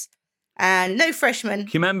soups, and no freshmen.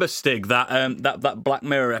 Do you remember, Stig, that Black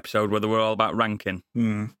Mirror episode where they were all about ranking?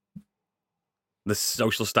 The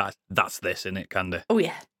social stats. That's this, isn't it, Candy? Oh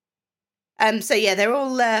yeah. So yeah, they're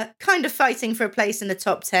all kind of fighting for a place in the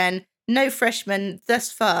top 10. No freshman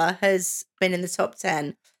thus far has been in the top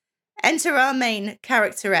 10. Enter our main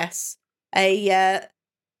characteress, a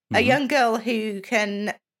young girl who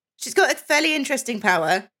she's got a fairly interesting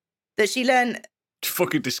power that she learned.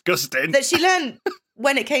 Fucking disgusting. That she learned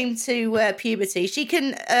when it came to puberty. She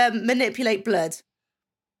can manipulate blood.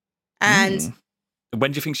 And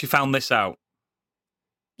when do you think she found this out?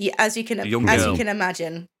 Yeah, as you can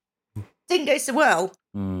imagine. Didn't go so well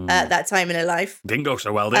at that time in her life. Didn't go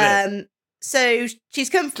so well, did it? So she's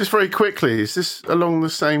come... Just very quickly, is this along the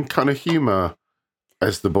same kind of humour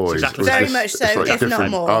as the boys? Exactly very much so, if different? not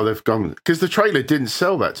more. Oh, they've gone... Because the trailer didn't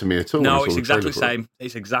sell that to me at all. No, it's exactly the same.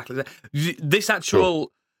 It's exactly the same. This actual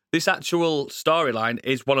storyline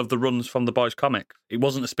is one of the runs from the boys' comic. It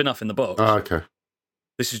wasn't a spin-off in the book. Oh, okay.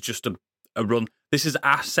 This is just a run. This is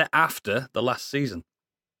set after the last season.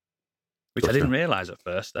 Which I didn't realise at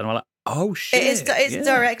first. And I'm like, oh, shit. It's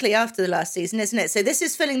directly after the last season, isn't it? So this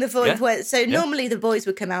is filling the void where... So normally the boys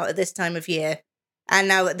would come out at this time of year. And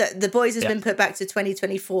now the boys has been put back to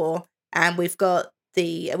 2024. And we've got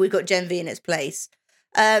Gen V in its place.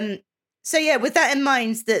 So yeah, with that in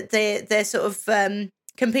mind, that they're sort of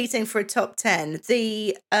competing for a top 10.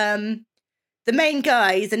 The main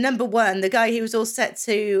guy, the number one, the guy who was all set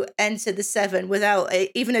to enter the 7 without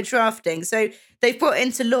even a drafting. So they've brought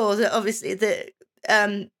into law that obviously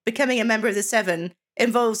becoming a member of the 7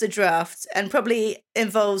 involves a draft and probably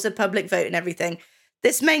involves a public vote and everything.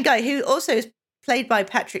 This main guy, who also is played by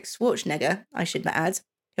Patrick Schwarzenegger, I should add,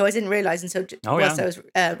 who I didn't realise until whilst I was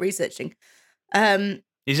researching.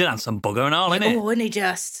 He's an handsome bugger and all, isn't he? Oh, isn't he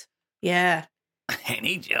just? Yeah. Ain't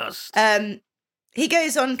he just? He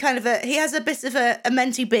goes on he has a bit of a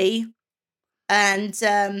mentee bee and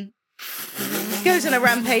goes on a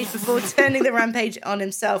rampage before turning the rampage on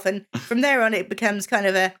himself. And from there on, it becomes kind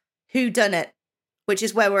of a whodunit, which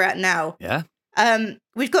is where we're at now. Yeah.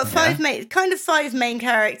 We've got five main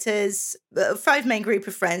characters, 5 main group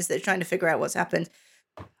of friends that are trying to figure out what's happened.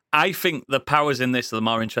 I think the powers in this are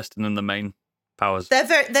more interesting than the main powers. They're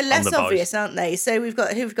less obvious, aren't they? So we've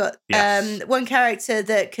got yes. One character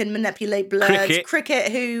that can manipulate blood,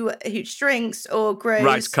 Cricket who shrinks or grows.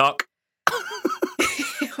 Rides cock.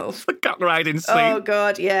 The cock riding scene. Oh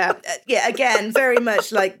god, yeah. Again, very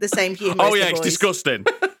much like the same humour. Oh yeah, it's disgusting.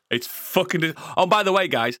 It's fucking. Oh, by the way,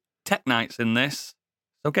 guys, Tech Night's in this,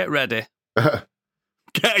 so get ready.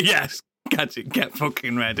 Get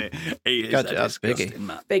fucking ready. He is Biggie.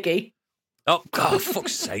 Man. Biggie. Oh god,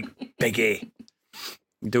 fuck's sake, Biggie.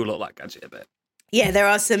 You do look like Gadget a bit. Yeah, there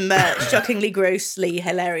are some shockingly, grossly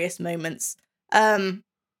hilarious moments.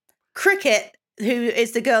 Cricket, who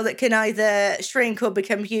is the girl that can either shrink or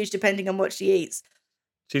become huge depending on what she eats.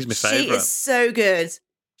 She's my favourite. She is so good.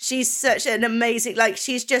 She's such an amazing,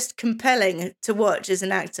 she's just compelling to watch as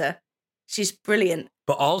an actor. She's brilliant.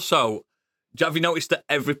 But also, have you noticed that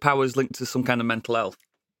every power is linked to some kind of mental health?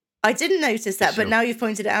 I didn't notice that, but now you've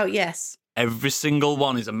pointed it out, yes. Every single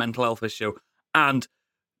one is a mental health issue. And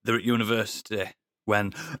they're at university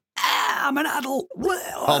when I'm an adult.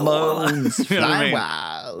 Hormones flying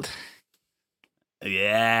wild.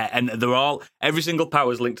 Yeah, and every single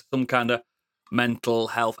power is linked to some kind of mental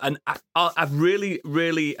health. And I really,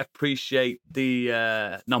 really appreciate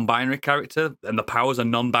the non-binary character, and the powers are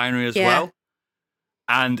non-binary as well.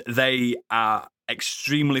 And they are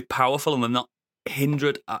extremely powerful, and they're not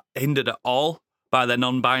hindered at all by their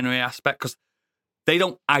non-binary aspect, because they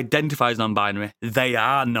don't identify as non-binary. They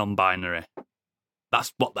are non-binary.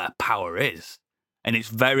 That's what their power is. And I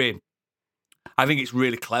think it's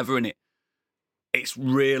really clever, and it's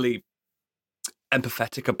really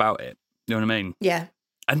empathetic about it. You know what I mean? Yeah.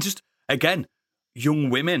 And just, again, young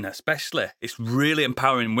women especially. It's really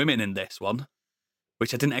empowering women in this one,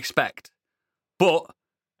 which I didn't expect. But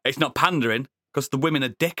it's not pandering, because the women are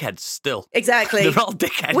dickheads still. Exactly. They're all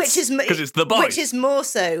dickheads. Because it's the boys. Which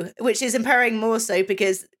is empowering more so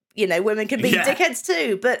because, women can be dickheads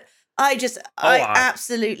too. But I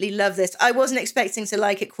absolutely love this. I wasn't expecting to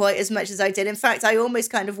like it quite as much as I did. In fact, I almost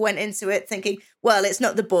kind of went into it thinking, well, it's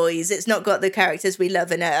not the boys. It's not got the characters we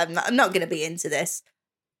love in it. I'm not going to be into this.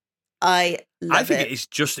 I think it's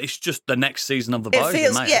just the next season of The Boys.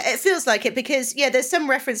 It feels like it because there's some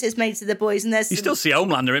references made to The Boys, and there's you still see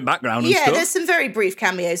Homelander in background. And stuff. There's some very brief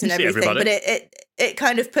cameos and everything, but it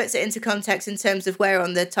kind of puts it into context in terms of where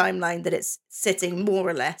on the timeline that it's sitting, more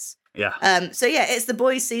or less. Yeah. It's The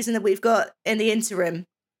Boys season that we've got in the interim,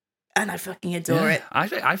 and I fucking adore it. I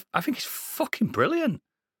think it's fucking brilliant.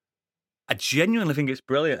 I genuinely think it's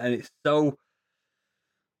brilliant, and it's so.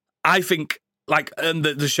 I think.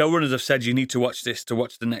 The showrunners have said you need to watch this to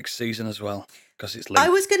watch the next season as well, because it's linked. I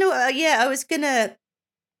was gonna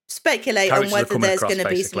speculate on whether there's going to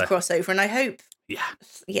be some crossover, and I hope.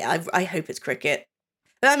 I hope it's Cricket.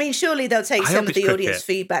 But I mean, surely they'll take some of the audience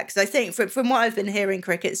feedback, because I think from what I've been hearing,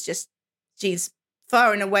 Cricket's she's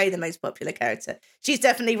far and away the most popular character. She's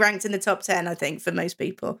definitely ranked in the top 10, I think, for most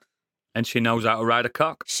people. And she knows how to ride a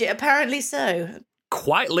cock. Apparently so.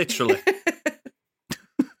 Quite literally.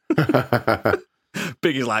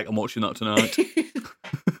 Biggie's like, I'm watching that tonight.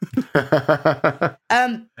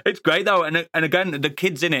 It's great though, and again, the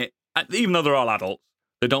kids in it, even though they're all adults,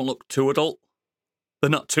 they don't look too adult. They're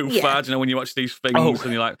not too far. You know, when you watch these things,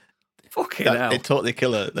 and you're like, fucking hell. They totally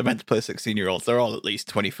kill her. They're meant to play 16-year-olds. They're all at least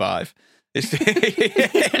 25. When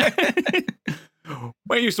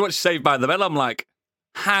I used to watch Saved by the Bell, I'm like,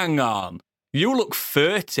 hang on. You look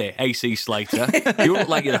 30, AC Slater. You look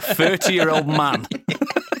like you're a 30-year-old man.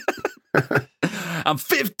 I'm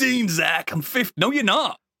 15, Zach. I'm 15. No, you're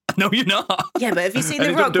not. No, you're not. Yeah, but have you seen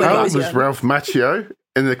The Rock? How old was Ralph Macchio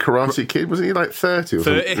in The Karate Kid? Wasn't he like 30 or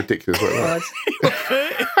something ridiculous like that?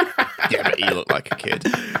 Yeah, but he looked like a kid.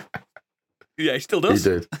 Yeah, he still does. He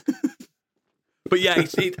did. But yeah,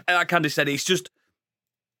 like Candy said, it's just,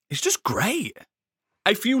 It's just great.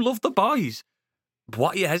 If you love The Boys,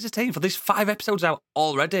 what are you hesitating for? There's 5 episodes out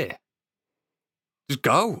already. Just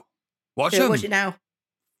go. Watch them. Watch it now.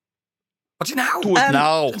 Watch it now. Do it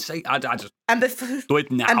now. I just And do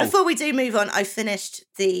it now. And before we do move on, I finished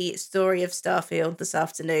the story of Starfield this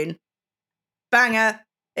afternoon. Banger.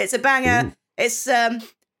 It's a banger. Ooh. It's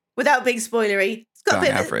without being spoilery. It's got a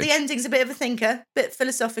bit Average. the ending's a bit of a thinker, bit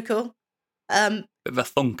philosophical. Bit of a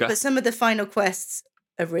thunker. But some of the final quests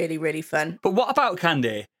are really, really fun. But what about,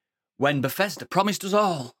 Candy, when Bethesda promised us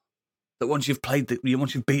all that once you've beat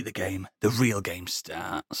the game, the real game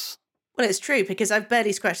starts? Well, it's true because I've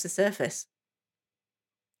barely scratched the surface.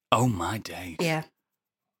 Oh my days. Yeah.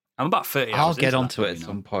 I'm about 30 hours. I'll get into onto that it at thing,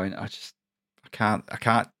 some point. I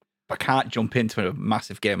can't jump into a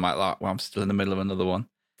massive game like that while I'm still in the middle of another one.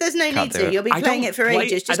 There's no Can't need do to. it. You'll be playing it for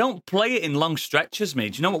ages. I don't play it in long stretches,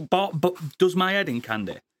 mate. Do you know what does my head in,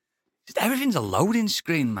 Candy? Just everything's a loading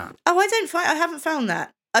screen, man. Oh, I haven't found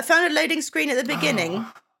that. I found a loading screen at the beginning.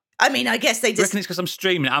 I mean, I guess they I reckon just... it's because I'm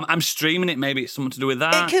streaming it. I'm streaming it. Maybe it's something to do with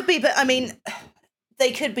that. It could be, but I mean,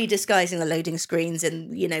 they could be disguising the loading screens and,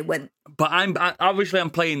 when... But I'm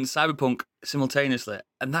playing Cyberpunk simultaneously,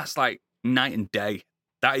 and that's like night and day.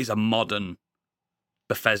 That is a modern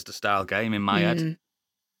Bethesda-style game in my head.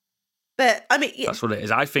 But I mean, That's what it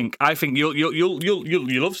is. I think you'll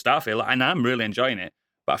love Starfield, and I'm really enjoying it.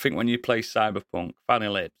 But I think when you play Cyberpunk, Fanny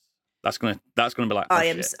Lips, that's gonna be like,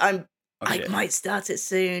 I might start it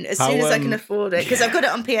soon, as soon as I can afford it, because I've got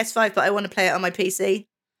it on PS5, but I want to play it on my PC.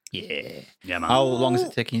 Yeah, man. How long is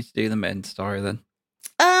it taking you to do the main story then?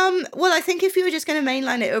 Well, I think if you were just going to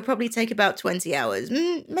mainline it would probably take about 20 hours,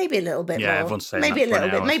 maybe a little bit more. Everyone's saying maybe a that, little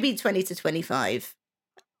 20 bit, hours. maybe 20 to 25.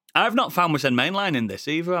 I've not found myself mainlining this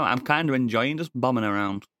either. I'm kind of enjoying just bombing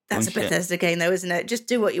around. That's a doing shit. Bethesda game, though, isn't it? Just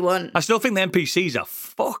do what you want. I still think the NPCs are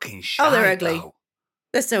fucking shit. Oh, they're ugly.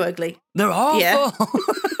 They're so ugly. They're awful. Yeah.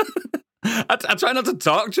 I try not to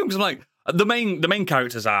talk to them because I'm like, the main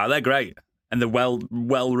characters they're great and they're well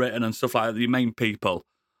written and stuff like that, the main people.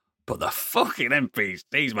 But the fucking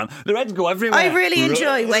NPCs, man, their heads go everywhere. I really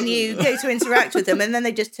enjoy when you go to interact with them and then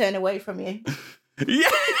they just turn away from you. Yeah,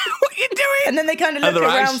 what are you doing? And then they kind of And look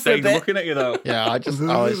their eyes around for a stay bit. looking at you though. Yeah, I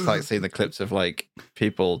always like seeing the clips of like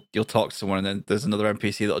people. You'll talk to someone, and then there's another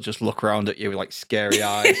NPC that'll just look around at you with like scary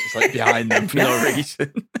eyes, just like behind them for no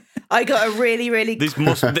reason. I got a really, really... This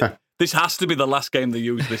has to be the last game they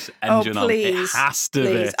use this engine on. It has to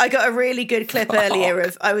be. I got a really good clip earlier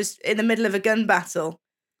of I was in the middle of a gun battle,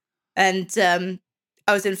 and I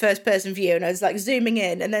was in first person view, and I was like zooming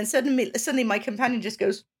in, and then suddenly my companion just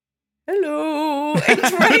goes, "Hello," right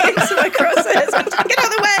into my crosshairs. Get out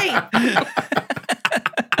of the way!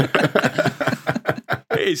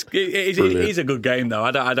 It is a good game though.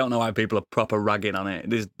 I don't know why people are proper ragging on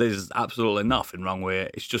it. There's absolutely nothing wrong with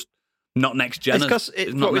it. It's just not next gen. It's because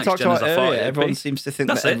what we talked about earlier. Everyone seems to think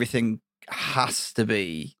that everything has to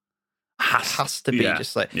be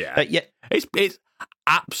just like It's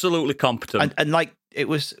absolutely competent. And like it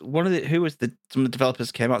was some of the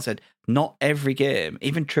developers came out and said not every game,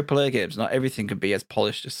 even AAA games, not everything can be as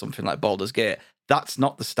polished as something like Baldur's Gate. That's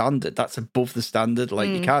not the standard. That's above the standard. Like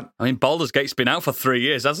you can't. I mean, Baldur's Gate's been out for 3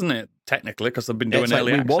 years, hasn't it? Technically, because they've been doing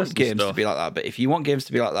early access. We want games stuff. to be like that, but if you want games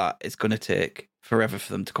to be like that, it's going to take forever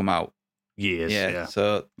for them to come out. Years. Yeah.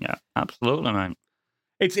 So yeah, absolutely, man.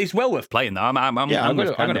 It's well worth playing though. I'm going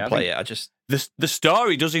to play it. I just the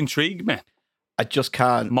story does intrigue me. I just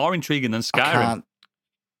can't. More intriguing than Skyrim. I can't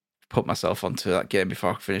put myself onto that game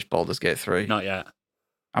before I finish Baldur's Gate 3. Not yet.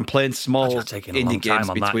 I'm playing small indie games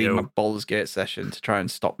between my that, Baldur's Gate session to try and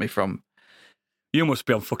stop me from. You must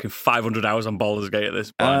be on fucking 500 hours on Baldur's Gate at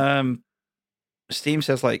this point. Steam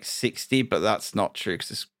says like 60, but that's not true because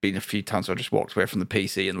there's been a few times where I just walked away from the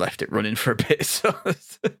PC and left it running for a bit. So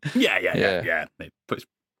yeah. But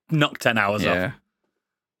knock 10 hours off.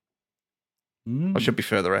 I should be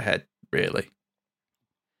further ahead, really.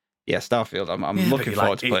 Yeah, Starfield. I'm looking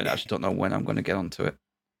forward to playing it. I just don't know when I'm going to get onto it.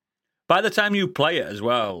 By the time you play it as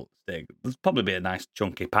well, Stig, there's probably be a nice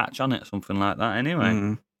chunky patch on it, something like that.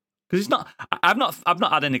 Anyway, because it's not. I've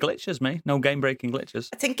not had any glitches, mate. No game breaking glitches.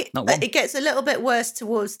 I think it gets a little bit worse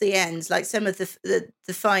towards the end. Like some of the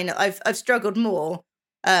final, I've struggled more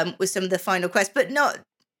with some of the final quests, but not.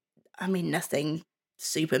 I mean, nothing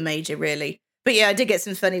super major really. But yeah, I did get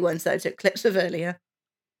some funny ones that I took clips of earlier.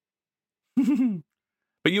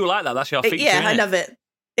 But you like that? That's your feature. Yeah, I love it.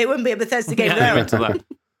 It wouldn't be a Bethesda game without that.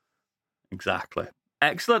 Exactly.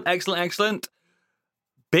 Excellent.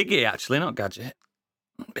 Biggie, actually, not Gadget.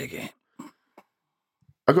 Biggie.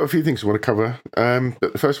 I've got a few things I want to cover.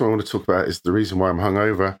 But the first one I want to talk about is the reason why I'm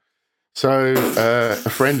hungover. So, a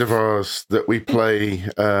friend of ours that we play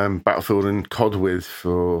Battlefield and COD with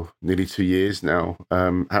for nearly 2 years now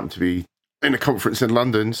happened to be in a conference in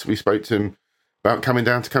London. So we spoke to him about coming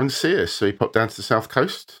down to come and see us. So he popped down to the South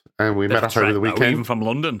Coast and we met up over the weekend. Even from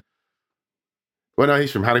London? Well, no,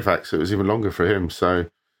 he's from Halifax. So it was even longer for him. So,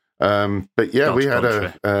 but yeah, we had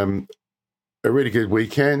a really good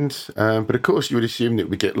weekend. But of course, you would assume that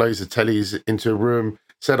we get loads of tellies into a room,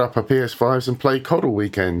 set up our PS5s and play COD all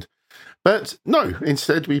weekend. But no,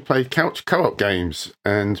 instead we played couch co-op games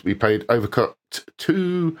and we played Overcooked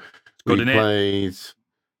 2. We played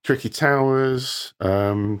Tricky Towers,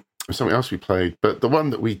 something else we played. But the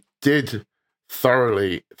one that we did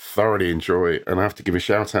thoroughly enjoy, and I have to give a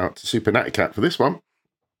shout out to Super Natty Cat for this one,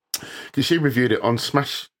 because she reviewed it on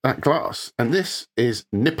Smash That Glass. And this is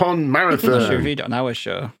Nippon Marathon. She reviewed it on our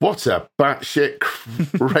show. What a batshit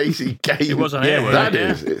crazy game. It was on here, that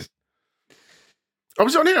is. I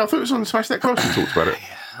was on here. I thought it was on Smash That Glass. We talked about it.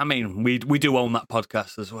 I mean, we do own that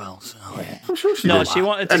podcast as well. So I'm sure she No, did. she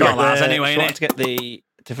wanted to get the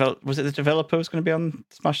was it the developer was going to be on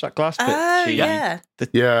Smash That Glass? But I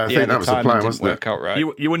think that was the plan, wasn't it? Work out right.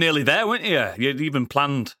 You were nearly there, weren't you? You'd even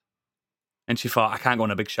planned, and she thought, I can't go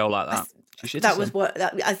on a big show like that.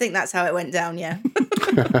 I think that's how it went down. Yeah.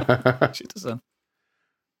 She doesn't.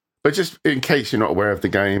 But just in case you're not aware of the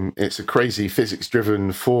game, it's a crazy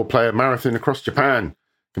physics-driven 4-player marathon across Japan,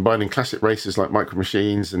 combining classic races like Micro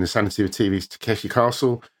Machines and the Sanity of TV's Takeshi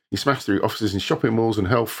Castle. You smash through offices and shopping malls and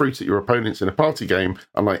hurl fruit at your opponents in a party game,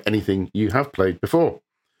 unlike anything you have played before.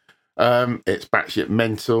 It's batshit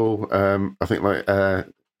mental. I think, like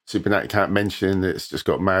Super Natty Cat mentioned, it's just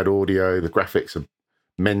got mad audio. The graphics are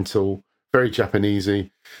mental, very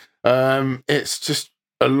Japanesey. It's just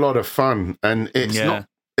a lot of fun, and it's not.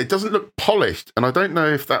 It doesn't look polished, and I don't know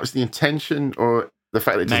if that was the intention or the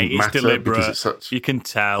fact that it doesn't matter. Deliberate. Because it's such. You can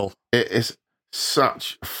tell It is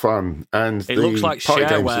such fun, and it looks like party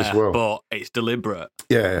games shareware, as well. but it's deliberate.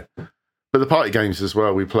 Yeah, but the party games as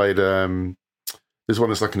well. We played. There's one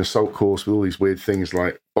that's like an assault course with all these weird things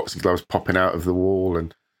like boxing gloves popping out of the wall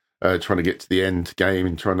and trying to get to the end game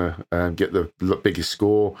and trying to get the biggest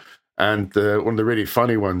score. And one of the really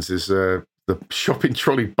funny ones is the shopping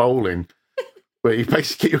trolley bowling, where you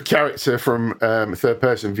basically get your character from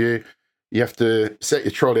third-person view. You have to set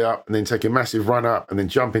your trolley up and then take a massive run up and then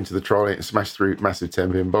jump into the trolley and smash through massive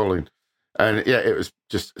 10-pin bowling. And yeah, it was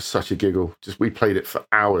just such a giggle. We played it for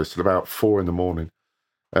hours till about 4 a.m,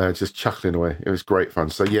 just chuckling away. It was great fun.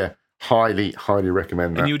 So yeah, highly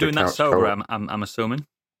recommend that. And you were doing that sober, I'm assuming?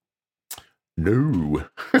 No,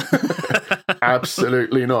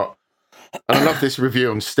 absolutely not. And I love this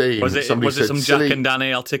review on Steam. Was it some Jack and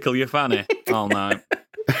Danny, I'll tickle your fanny all night?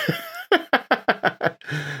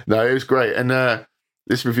 No, it was great. And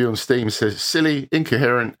this review on Steam says, silly,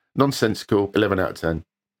 incoherent, nonsensical, 11 out of 10.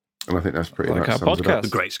 And I think that's pretty much our sums it up. The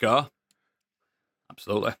great score.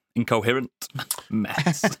 Absolutely. Incoherent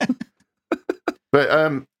mess.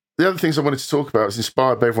 But the other things I wanted to talk about was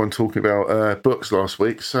inspired by everyone talking about books last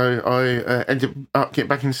week. So I ended up getting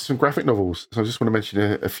back into some graphic novels. So I just want to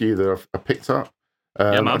mention a few that I picked up.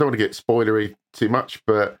 I don't want to get spoilery too much,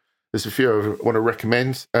 but there's a few I want to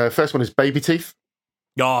recommend. First one is Baby Teeth.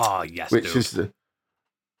 Oh, yes. Which is the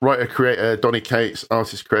writer-creator Donny Cates,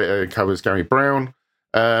 artist-creator and covers Gary Brown.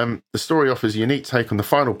 The story offers a unique take on the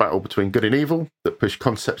final battle between good and evil that push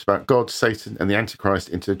concepts about God, Satan, and the Antichrist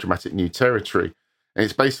into dramatic new territory. And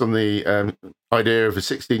it's based on the idea of a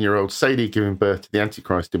 16-year-old Sadie giving birth to the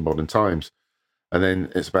Antichrist in modern times. And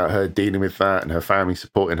then it's about her dealing with that and her family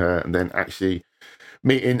supporting her and then actually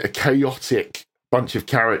meeting a chaotic bunch of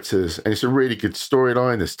characters. And it's a really good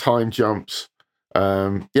storyline. There's time jumps.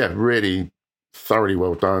 Really thoroughly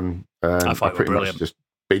well done. I pretty much just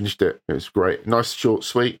binged it. It was great. Nice, short,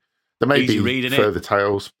 sweet. There may be further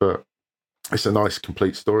tales, but it's a nice,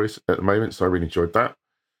 complete story at the moment. So I really enjoyed that.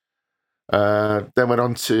 Then went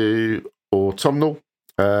on to Autumnal.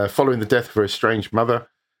 Following the death of her estranged mother,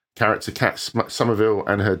 character Kat Somerville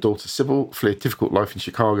and her daughter Sybil flee a difficult life in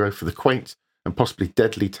Chicago for the quaint and possibly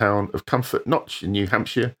deadly town of Comfort Notch in New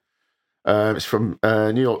Hampshire. It's from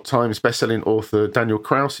New York Times bestselling author Daniel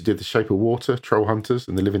Krauss, who did The Shape of Water, Troll Hunters,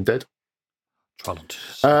 and The Living Dead. Troll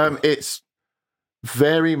Hunters. It's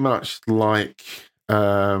very much like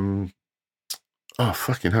The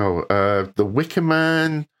Wicker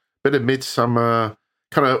Man, bit of Midsummer,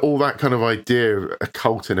 kind of all that kind of idea of a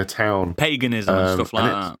cult in a town. Paganism and stuff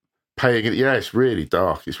like that. Pagan, yeah, it's really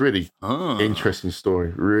dark. It's really interesting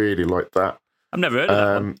story. Really like that. I've never heard of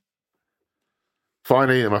that one.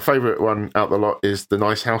 Finally, my favourite one out the lot is The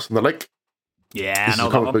Nice House on the Lake. Yeah, this is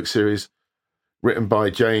a comic book series written by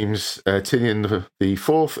James Tinian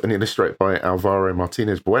IV and illustrated by Alvaro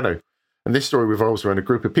Martinez Bueno. And this story revolves around a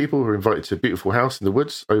group of people who are invited to a beautiful house in the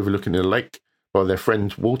woods overlooking a lake by their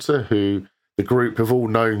friend Walter, who the group have all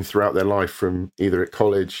known throughout their life from either at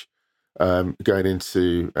college, going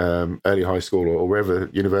into early high school or wherever,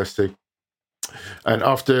 university. And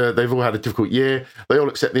after they've all had a difficult year, they all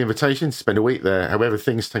accept the invitation to spend a week there. However,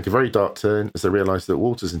 things take a very dark turn as they realise that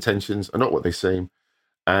Walter's intentions are not what they seem.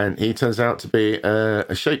 And he turns out to be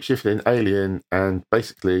a shape-shifting alien. And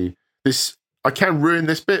basically, I can ruin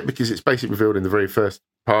this bit because it's basically revealed in the very first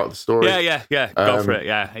part of the story. Yeah. Go for it.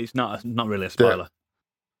 Yeah, it's not really a spoiler.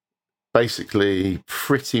 Basically,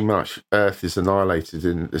 pretty much Earth is annihilated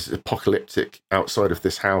in this apocalyptic outside of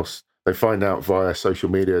this house. They find out via social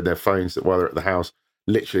media and their phones that while they're at the house,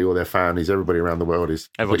 literally all their families, everybody around the world is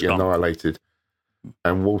completely annihilated.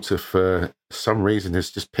 And Walter, for some reason, has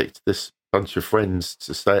just picked this bunch of friends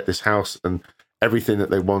to stay at this house, and everything that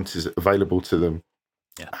they want is available to them.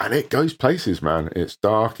 Yeah. And it goes places, man. It's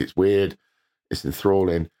dark, it's weird, it's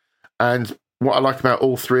enthralling. And what I like about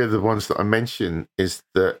all three of the ones that I mentioned is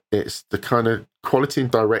that it's the kind of quality and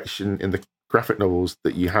direction in the graphic novels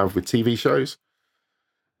that you have with TV shows.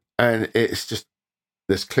 And it's just,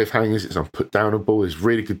 there's cliffhangers, it's unputdownable, there's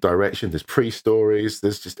really good direction, there's pre-stories,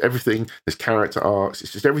 there's just everything, there's character arcs,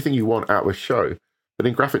 it's just everything you want out of a show, but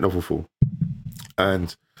in graphic novel form.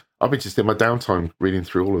 And I've been just in my downtime reading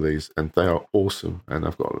through all of these, and they are awesome. And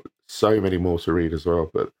I've got so many more to read as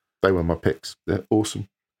well, but they were my picks. They're awesome.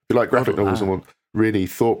 If you like graphic novels and want really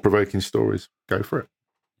thought-provoking stories, go for it.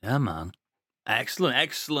 Yeah, man. Excellent.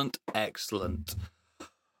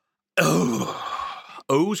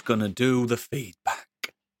 Who's going to do the feedback?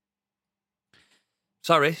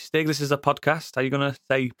 Sorry, Stig, this is a podcast. Are you going to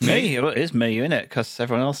say me? Well, it is me, isn't it? Because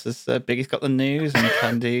everyone else is Biggie's got the news and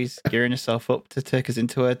Candy's gearing herself up to take us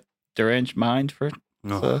into a deranged mind for it.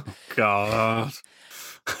 Oh, God.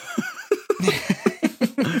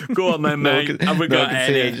 Go on then, mate. Have we got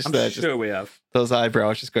any? I'm sure we have. Those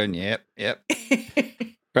eyebrows just going, yep.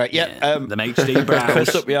 Right, yeah. The HD brows.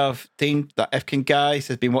 First up, we have Dean, that Efkin guy.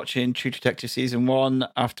 He's been watching True Detective Season 1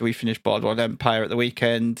 after we finished Boardwalk Empire at the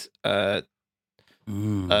weekend. Loved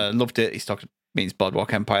it. He's talking means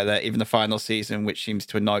Boardwalk Empire there. Even the final season, which seems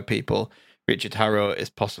to annoy people. Richard Harrow is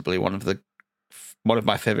possibly one of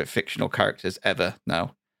my favourite fictional characters ever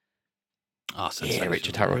now. Oh, yeah,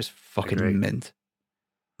 Richard Harrow is fucking mint.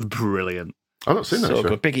 Brilliant. I've not seen that show. So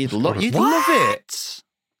good. Biggie, you'd love it.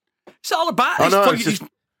 It's all about it's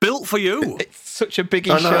built for you. It's such a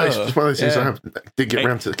Biggie show. It's just one of those things I did get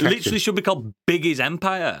around to catching. Literally should be called Biggie's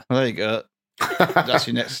Empire. Well, there you go. That's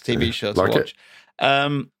your next TV show to watch.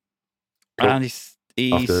 Cool. And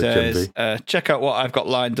he says, check out what I've got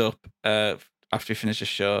lined up after we finish the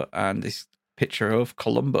show. And this picture of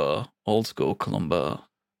Columbo, old school Columbo.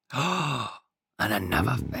 And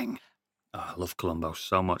another thing. Oh, I love Columbo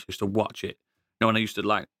so much. I used to watch it. You know, when I used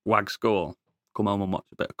to wag school, come home and watch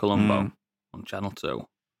a bit of Columbo on Channel 2.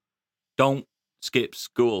 Don't skip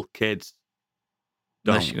school, kids.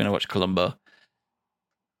 Unless you're going to watch Columbo.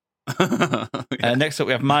 Next up,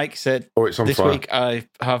 we have Mike said, this week I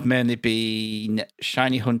have mainly been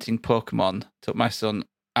shiny hunting Pokemon. Took my son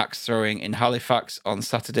axe throwing in Halifax on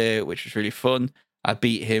Saturday, which was really fun. I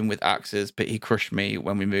beat him with axes, but he crushed me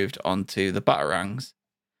when we moved on to the Batarangs.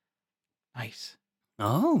 Nice.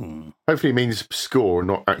 Oh. Hopefully it means score,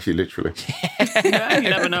 not actually literally. Yeah, you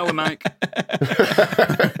never know with Mike.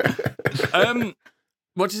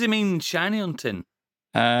 What does it mean, shiny hunting?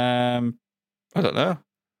 I don't know.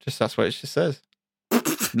 Just that's what it just says.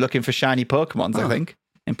 Looking for shiny Pokemons, I think.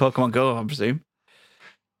 In Pokemon Go, I presume.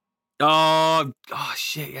 Oh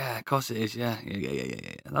shit, yeah, of course it is, yeah.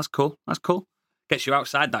 That's cool. Gets you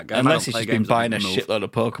outside that game. Unless he's just been buying a shitload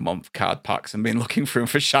of Pokemon card packs and been looking for him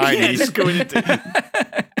for shinies. Yeah, just going into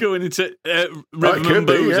Rhythm and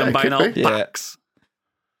Booze and buying all packs.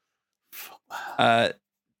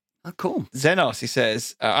 Cool. Xenos, he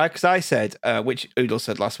says, because I said, which Oodle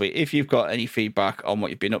said last week, if you've got any feedback on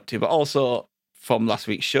what you've been up to, but also from last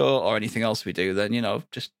week's show or anything else we do, then,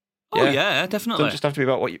 just... yeah, definitely. Don't just have to be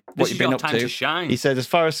about what you've been up to. Shine. He said, as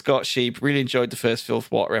far as Scott Sheep, really enjoyed the first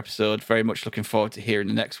Filth Water episode. Very much looking forward to hearing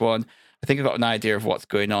the next one. I think I've got an idea of what's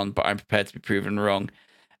going on, but I'm prepared to be proven wrong.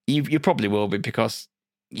 You probably will be, because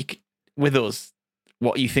with us,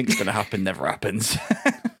 what you think is going to happen never happens.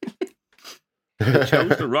 You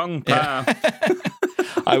chose the wrong path. Yeah.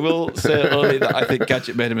 I will say only that I think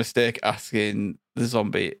Gadget made a mistake asking the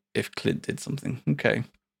zombie if Clint did something. Okay.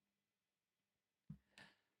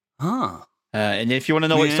 And if you want to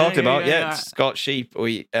know what he's talking about, Scott Sheep,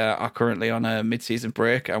 we are currently on a mid-season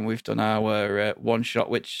break, and we've done our one shot,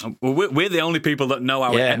 which we're the only people that know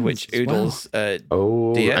how it ends. Which oodles.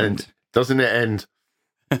 And doesn't it end?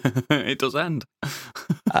 It does end.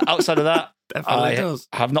 Outside of that, Definitely does.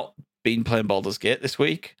 Have not been playing Baldur's Gate this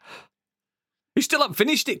week. You still haven't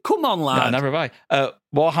finished it? Come on, lad. No, never have I.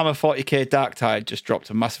 Warhammer 40k Darktide just dropped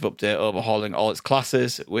a massive update overhauling all its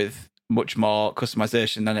classes with much more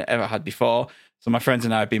customization than it ever had before. So my friends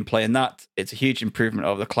and I have been playing that. It's a huge improvement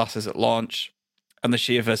over the classes at launch, and the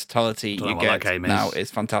sheer versatility you get now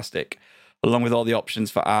is fantastic. Along with all the options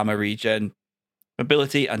for armor regen,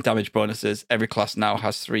 ability, and damage bonuses, every class now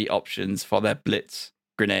has 3 options for their Blitz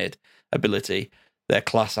grenade ability, their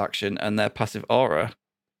class action, and their passive aura.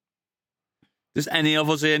 Does any of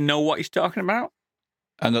us here know what he's talking about?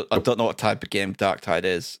 And I don't know what type of game Darktide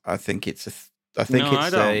is. I think it's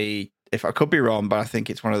if I could be wrong, but I think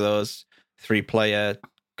it's one of those 3-player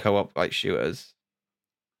co-op like shooters.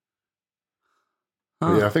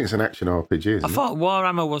 Huh. Yeah, I think it's an action RPG. I thought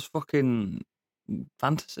Warhammer was fucking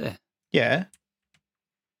fantasy. Yeah,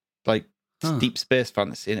 like deep space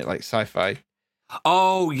fantasy in it, like sci-fi.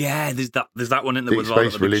 Oh yeah, there's that one in there Deep with all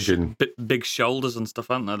Space the Religion. big shoulders and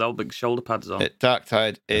stuff, aren't there? They're all big shoulder pads on.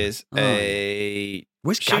 Darktide is a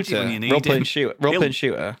Where's Gadget when you need role-playing him? Role-playing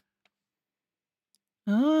shooter.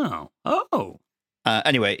 Oh.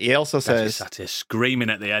 Anyway, he also says, sat here screaming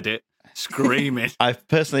at the edit, screaming. I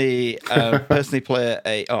personally play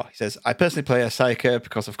a. Oh, he says I personally play a psyker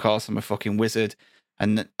because, of course, I'm a fucking wizard,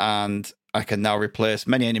 and I can now replace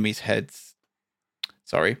many enemies' heads.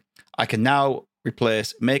 Sorry, I can now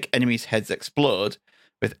make enemies' heads explode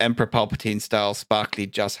with Emperor Palpatine style sparkly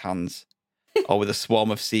jazz hands, or with a swarm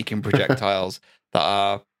of seeking projectiles that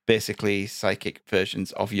are basically psychic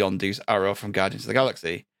versions of Yondu's arrow from Guardians of the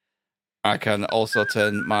Galaxy. I can also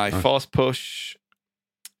turn my force push,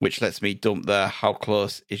 which lets me dump the how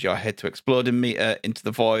close is your head to exploding meter into the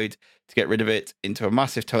void to get rid of it, into a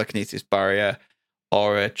massive telekinesis barrier,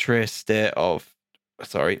 or a trace state of,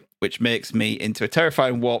 which makes me into a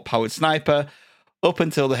terrifying warp-powered sniper up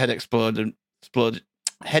until the head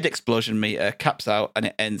explosion meter caps out and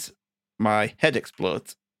it ends. My head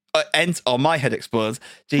explodes. My head explodes.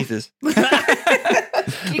 Jesus. A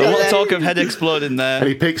lot of talk of head exploding there. And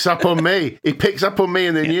he picks up on me. He picks up on me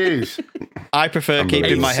in the news. I prefer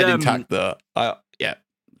keeping my head intact, though.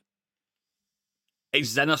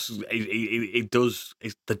 It's Xenos. He does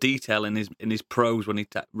the detail in his prose when he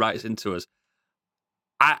writes into us.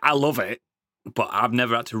 I love it, but I've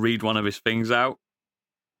never had to read one of his things out.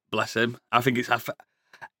 Bless him. I think it's.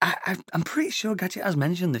 I'm pretty sure Gadget has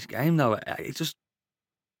mentioned this game though. It's just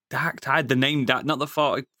Darktide. The name not the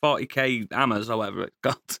 40k hammers, however it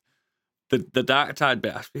got. The Darktide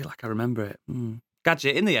bit. I feel like I remember it.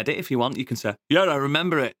 Gadget, in the edit, if you want, you can say, "Yeah, I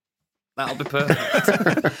remember it." That'll be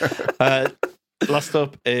perfect. Last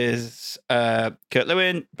up is Kurt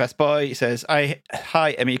Lewin, Best Boy. He says,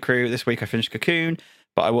 "Hi, ME crew. This week I finished Cocoon,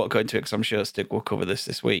 but I won't go into it because I'm sure Stig will cover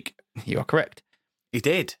this week." You are correct. He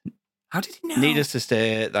did. How did he know? Needless to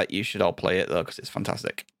say that you should all play it, though, because it's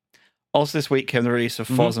fantastic. Also this week came the release of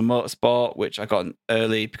Forza Motorsport, which I got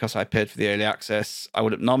early because I paid for the early access. I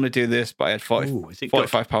wouldn't normally do this, but I had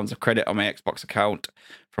 £45 of credit on my Xbox account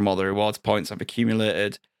from all the rewards points I've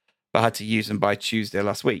accumulated, but I had to use them by Tuesday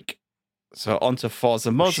last week. So on to Forza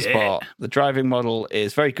Motorsport. The driving model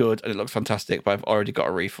is very good and it looks fantastic, but I've already got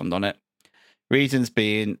a refund on it. Reasons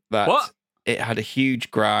being that it had a huge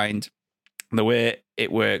grind. The way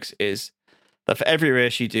it works is that for every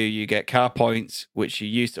race you do, you get car points, which you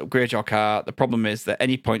use to upgrade your car. The problem is that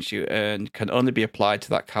any points you earn can only be applied to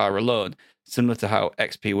that car alone, similar to how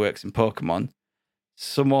XP works in Pokemon.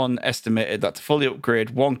 Someone estimated that to fully upgrade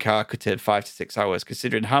one car could take 5 to 6 hours.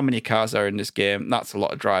 Considering how many cars are in this game, that's a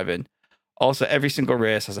lot of driving. Also, every single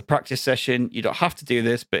race has a practice session. You don't have to do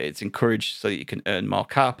this, but it's encouraged so that you can earn more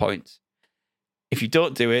car points. If you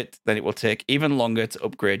don't do it, then it will take even longer to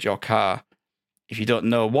upgrade your car. If you don't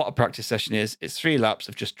know what a practice session is, it's 3 laps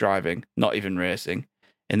of just driving, not even racing.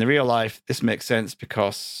 In real life, this makes sense,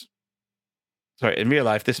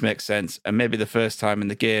 and maybe the first time in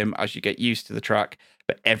the game as you get used to the track,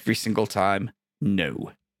 but every single time,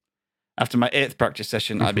 no. After my 8th practice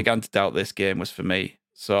session, I began to doubt this game was for me.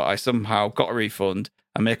 So I somehow got a refund.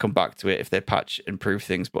 I may come back to it if they patch and improve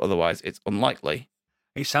things, but otherwise it's unlikely.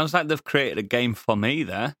 It sounds like they've created a game for me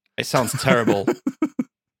there. It sounds terrible.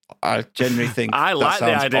 I genuinely think I like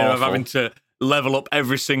the idea awful. of having to level up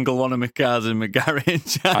every single one of my cars in my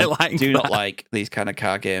garage. I do not like these kind of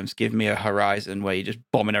car games. Give me a Horizon where you're just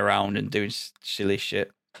bombing around and doing silly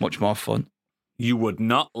shit. Much more fun. You would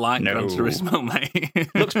not like No. Gran Turismo, mate.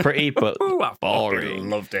 Looks pretty, but Ooh, I boring. fucking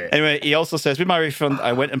loved it. Anyway, he also says, with my refund,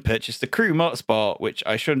 I went and purchased the Crew Motorsport, which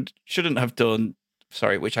I shouldn't have done.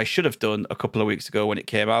 Sorry, which I should have done a couple of weeks ago when it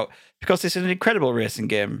came out, because it's an incredible racing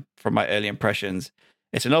game from my early impressions.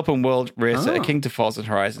 It's an open world racer akin to Forza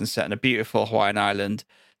Horizon, set in a beautiful Hawaiian island.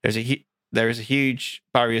 There is a huge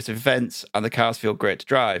barrier to events, and the cars feel great to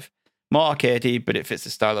drive. More arcadey, but it fits the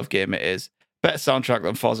style of game it is. Better soundtrack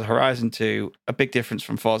than Forza Horizon 2. A big difference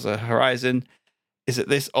from Forza Horizon is that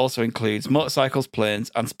this also includes motorcycles,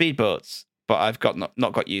 planes, and speedboats. But I've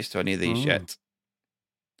not got used to any of these yet.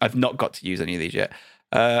 I've not got to use any of these yet.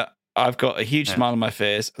 I've got a huge smile on my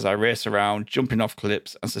face as I race around, jumping off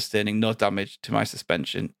cliffs and sustaining no damage to my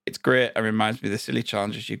suspension. It's great and reminds me of the silly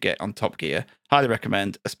challenges you get on Top Gear. Highly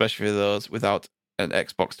recommend, especially for those without an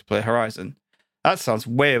Xbox to play Horizon. That sounds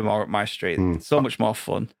way more up my street. So much more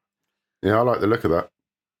fun. Yeah, I like the look of that.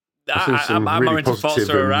 I'm more into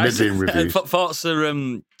Forza Horizon. reviews.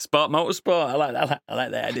 Forza Sport Motorsport. I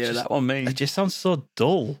like the idea of that one, me. It just sounds so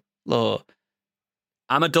dull. Look,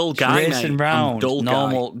 I'm a dull guy, racing mate. round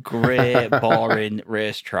normal, grey, boring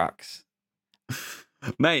race tracks.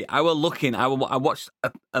 Mate, I watched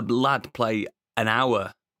a lad play an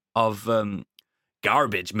hour of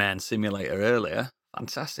Garbage Man Simulator earlier.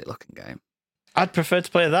 Fantastic looking game. I'd prefer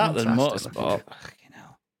to play that than Fantastic Motorsport.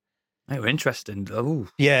 They were interesting. Ooh.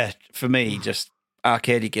 Yeah, for me, just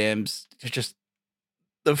arcade games,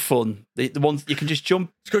 they're fun. The ones you can just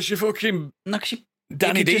jump. It's because you're fucking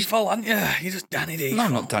Danny Default, aren't you? You're just Danny Default. No,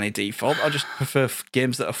 I'm not Danny Default. I just prefer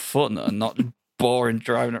games that are fun and not boring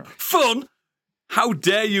driving around. Fun? How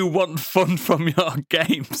dare you want fun from your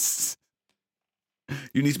games?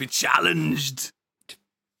 You need to be challenged.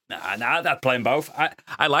 Nah, they're playing both.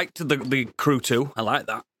 I liked the Crew 2. I like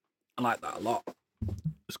that. I like that a lot.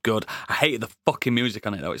 It's good. I hated the fucking music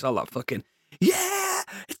on it though. It's all that fucking, yeah,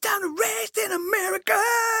 it's time to race in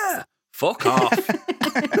America. Fuck off.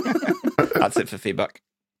 That's it for feedback.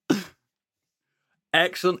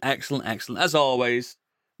 Excellent. As always,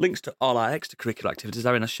 links to all our extracurricular activities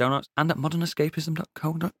are in our show notes and at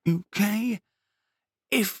modernescapism.co.uk.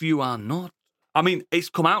 If you are not, I mean, it's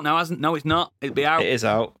come out now, hasn't it? No, it's not. It'll be out. It is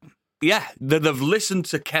out. Yeah, they've listened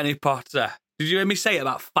to Kenny Potter. Did you hear me say it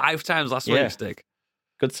about 5 times last week, Stig?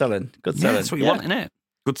 Good selling. Yeah, that's what you want, innit?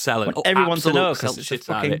 Good selling. Everyone to know because it's a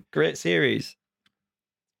fucking great series.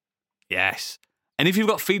 Yes. And if you've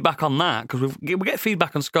got feedback on that, because we get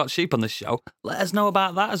feedback on Scott Sheep on this show, let us know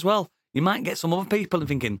about that as well. You might get some other people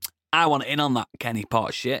thinking, I want in on that Kenny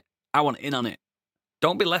Potter shit. I want in on it.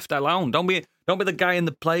 Don't be left alone. Don't be the guy in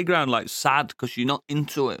the playground like sad because you're not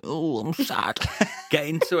into it. Oh, I'm sad. Get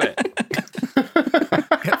into it.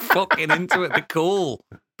 Get fucking into it. Be cool.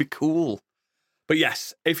 Be cool. But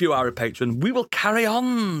yes, if you are a patron, we will carry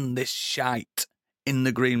on this shite in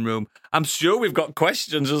the green room. I'm sure we've got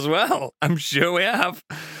questions as well. I'm sure we have.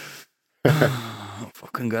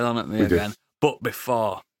 Fucking get on at me again. But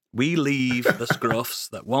before we leave the scruffs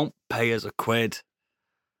that won't pay us a quid,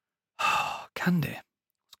 Candy,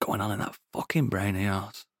 what's going on in that fucking brain of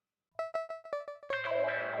yours?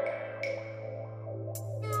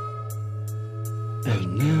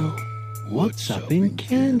 And now, what's up in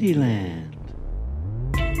Candyland?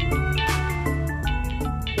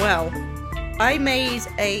 Well, I made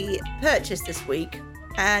a purchase this week,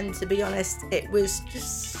 and to be honest, it was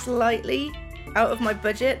just slightly out of my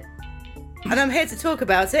budget. And I'm here to talk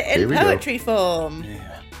about it in poetry form.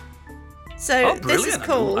 Yeah. So this is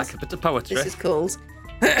called. Like a bit of poetry. This is called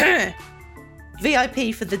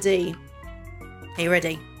VIP for the D. Are you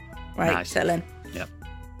ready? Right, Nice. settle in. Yep.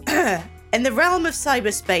 In the realm of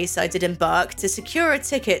cyberspace, I did embark to secure a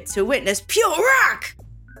ticket to witness pure rock.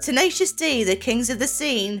 Tenacious D, the kings of the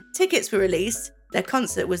scene. Tickets were released. Their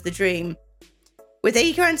concert was the dream. With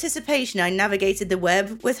eager anticipation, I navigated the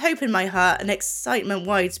web, with hope in my heart and excitement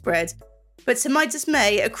widespread. But to my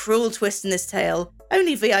dismay, a cruel twist in this tale.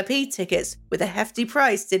 Only VIP tickets, with a hefty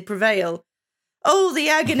price, did prevail. Oh, the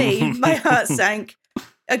agony! My heart sank.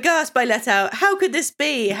 A gasp I let out. How could this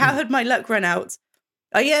be? How had my luck run out?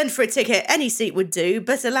 I yearned for a ticket, any seat would do,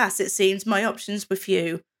 but alas, it seemed my options were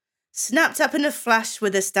few. Snapped up in a flash were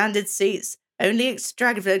the standard seats. Only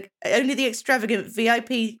the extravagant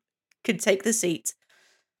VIP could take the seat.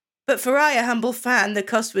 But for I, a humble fan, the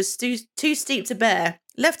cost was too steep to bear.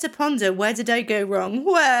 Left to ponder, where did I go wrong?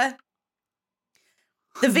 Where?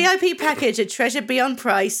 The VIP package, a treasure beyond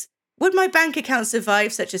price. Would my bank account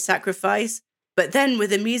survive such a sacrifice? But then,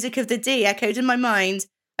 with the music of the D echoed in my mind,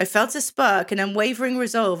 I felt a spark, an unwavering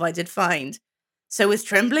resolve I did find. So with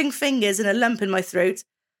trembling fingers and a lump in my throat,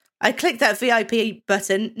 I clicked that VIP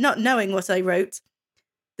button, not knowing what I wrote.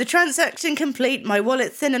 The transaction complete, my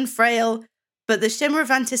wallet thin and frail, but the shimmer of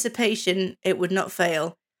anticipation, it would not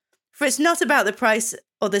fail. For it's not about the price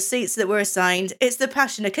or the seats that were assigned, it's the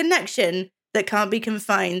passion, a connection that can't be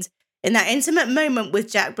confined. In that intimate moment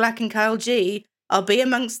with Jack Black and Kyle G, I'll be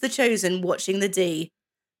amongst the chosen watching the D.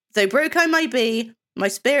 Though broke I may be, my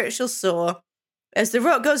spirit shall soar. As the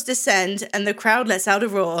rock gods descend and the crowd lets out a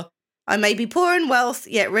roar, I may be poor in wealth,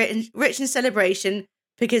 yet rich in celebration,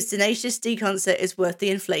 because Tenacious D concert is worth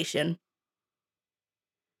the inflation.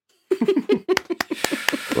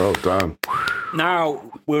 Well done.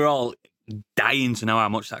 Now, we're all dying to know how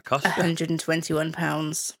much that cost.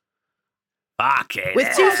 £121. Fucking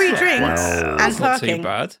With 2 free drinks Wow. and That's not parking. too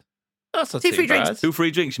bad. That's not Two too free drinks. bad. 2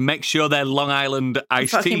 free drinks. Make sure they're Long Island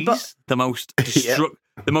iced Fucking teas, the most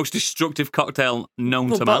the most destructive cocktail known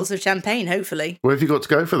Well, to man. bottles of champagne, hopefully. Where have you got to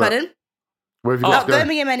go for that? Pardon? Where have you Oh, got to go?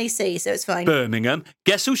 Birmingham NEC, so it's fine. Birmingham.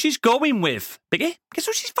 Guess who she's going with? Biggie? Guess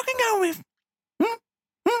who she's fucking going with?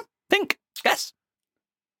 Think. Guess.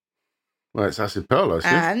 Well, it's Acid Pearl, I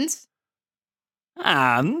assume.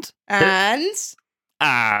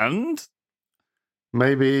 And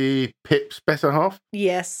Maybe Pip's better half?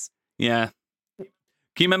 yes. Yeah. Can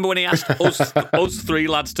you remember when he asked us 3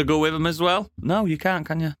 lads to go with him as well? No, you can't,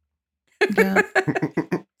 can you? Yeah.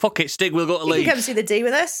 Fuck it, Stig, we'll go to You Leeds. can come see the D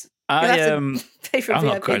with us. I You'll have am. to pay for a I'm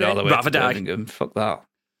not VIP going all the room. way Rather to die. Birmingham. Fuck that.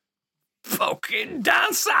 Fucking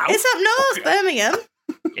down south. It's up north, Birmingham.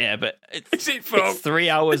 Yeah, but Is it fuck? it's 3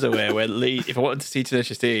 hours away. Where Leeds, if I wanted to see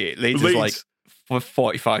Tenacious D, Leeds is Leeds. like for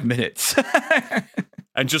 45 minutes.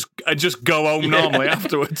 And just go home normally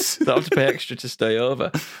afterwards. Don't have to pay extra to stay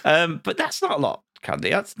over. But that's not a lot, Candy.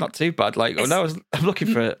 That's not too bad. Like, when I'm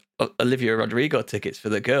looking for Olivia Rodrigo tickets for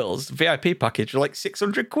the girls. VIP package for like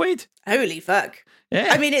 600 quid. Holy fuck. Yeah.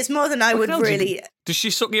 I mean, it's more than I would hell do you- really. Does she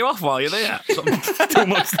suck you off while you're there? Too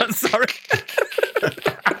much, then, sorry.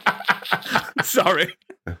 Sorry.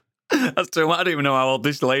 That's too much. I don't even know how old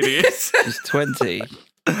this lady is. She's 20. It's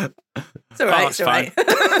all right. it's It's all right.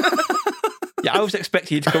 Yeah, I was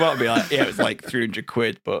expecting you to come out and be like, yeah, it was like 300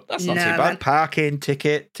 quid, but that's not Nah, too bad. man. Parking,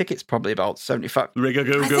 ticket's probably about 75.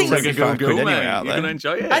 Rig-a-go-go, I think- rig-a-go-go, 75 quid anyway mate. out You're there. going to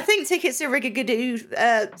enjoy it. I think tickets are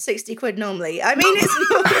rigagadoo 60 quid normally. I mean,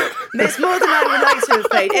 it's more than I would like to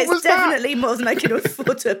have paid. It's definitely more than I can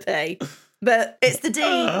afford to pay. But it's the D.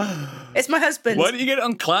 It's my husband. Why don't you get it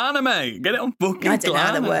on Klarna, mate? Get it on fucking I don't know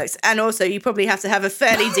how that Klarna. works. And also, you probably have to have a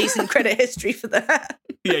fairly decent credit history for that.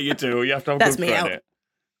 Yeah, you do. You have to have That's good me out. credit.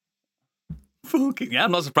 Fucking yeah,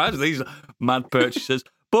 I'm not surprised with these mad purchases.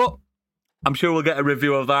 But I'm sure we'll get a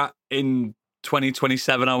review of that in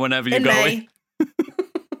 2027 or whenever you're In going. May.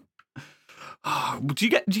 Do you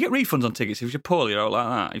get refunds on tickets if you're poorly or like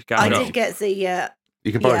that? If you can't I go? did get the.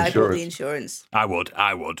 You can buy I bought the insurance. insurance. I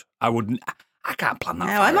wouldn't. I can't plan that.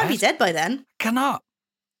 No, far I might be ahead. dead by then. Cannot.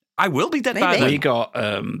 I will be dead by Maybe. then. We got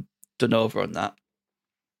done over on that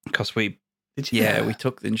because we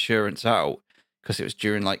took the insurance out because it was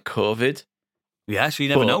during like COVID. Yeah, so you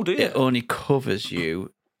never But know, do you? It only covers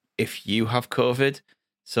you if you have COVID.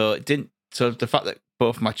 So it didn't. So the fact that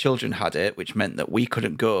both my children had it, which meant that we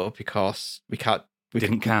couldn't go because we can't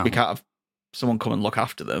have someone come and look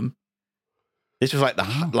after them. This was like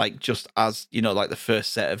like just as like the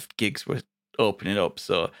first set of gigs were opening up.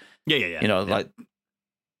 So Yeah. like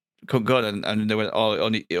couldn't go, and they went,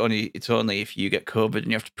 it's only if you get COVID and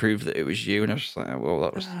you have to prove that it was you. And I was just like, oh, well,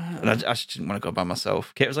 that was, and I just didn't want to go by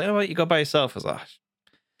myself. Kate was like, oh, wait, you go by yourself. I was like,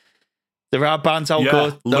 there are bands I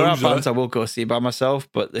will go see by myself,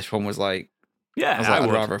 but this one was like, Yeah, I was like, I I'd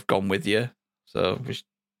would. rather have gone with you. So,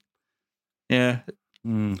 yeah.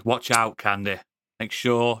 Watch out, Candy. Make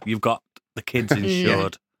sure you've got the kids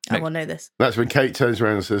insured. I will know this. That's when Kate turns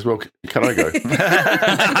around and says, well, can I go?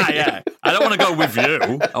 Yeah. I don't want to go with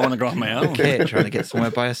you. I want to go on my own. Kate trying to get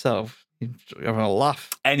somewhere by herself. You're having a laugh.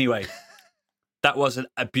 Anyway, that was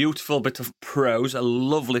a beautiful bit of prose, a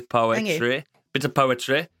lovely poetry, bit of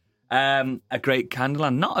poetry, a great candle,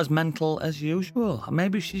 and not as mental as usual.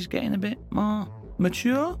 Maybe she's getting a bit more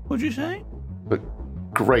mature, would you say? But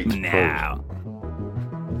great. Now,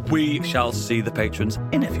 we shall see the patrons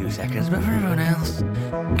in a few seconds, but for everyone else,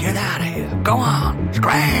 get out of here. Go on,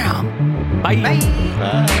 scram. Bye.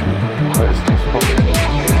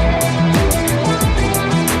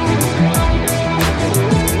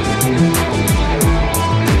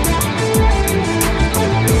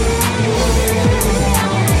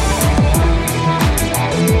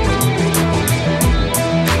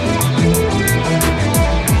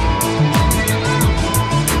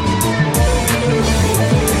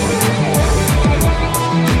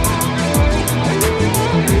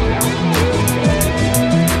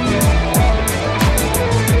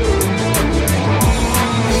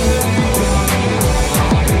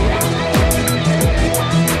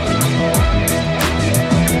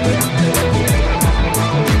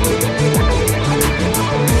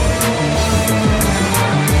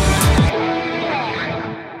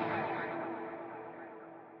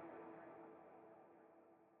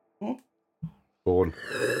 Born.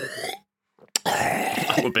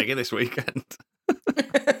 We're bigger this weekend.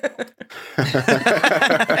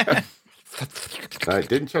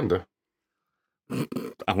 Didn't Chunder?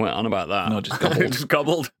 I went on about that. No, just gobbled. Just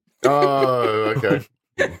gobbled. Oh, okay.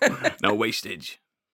 No wastage.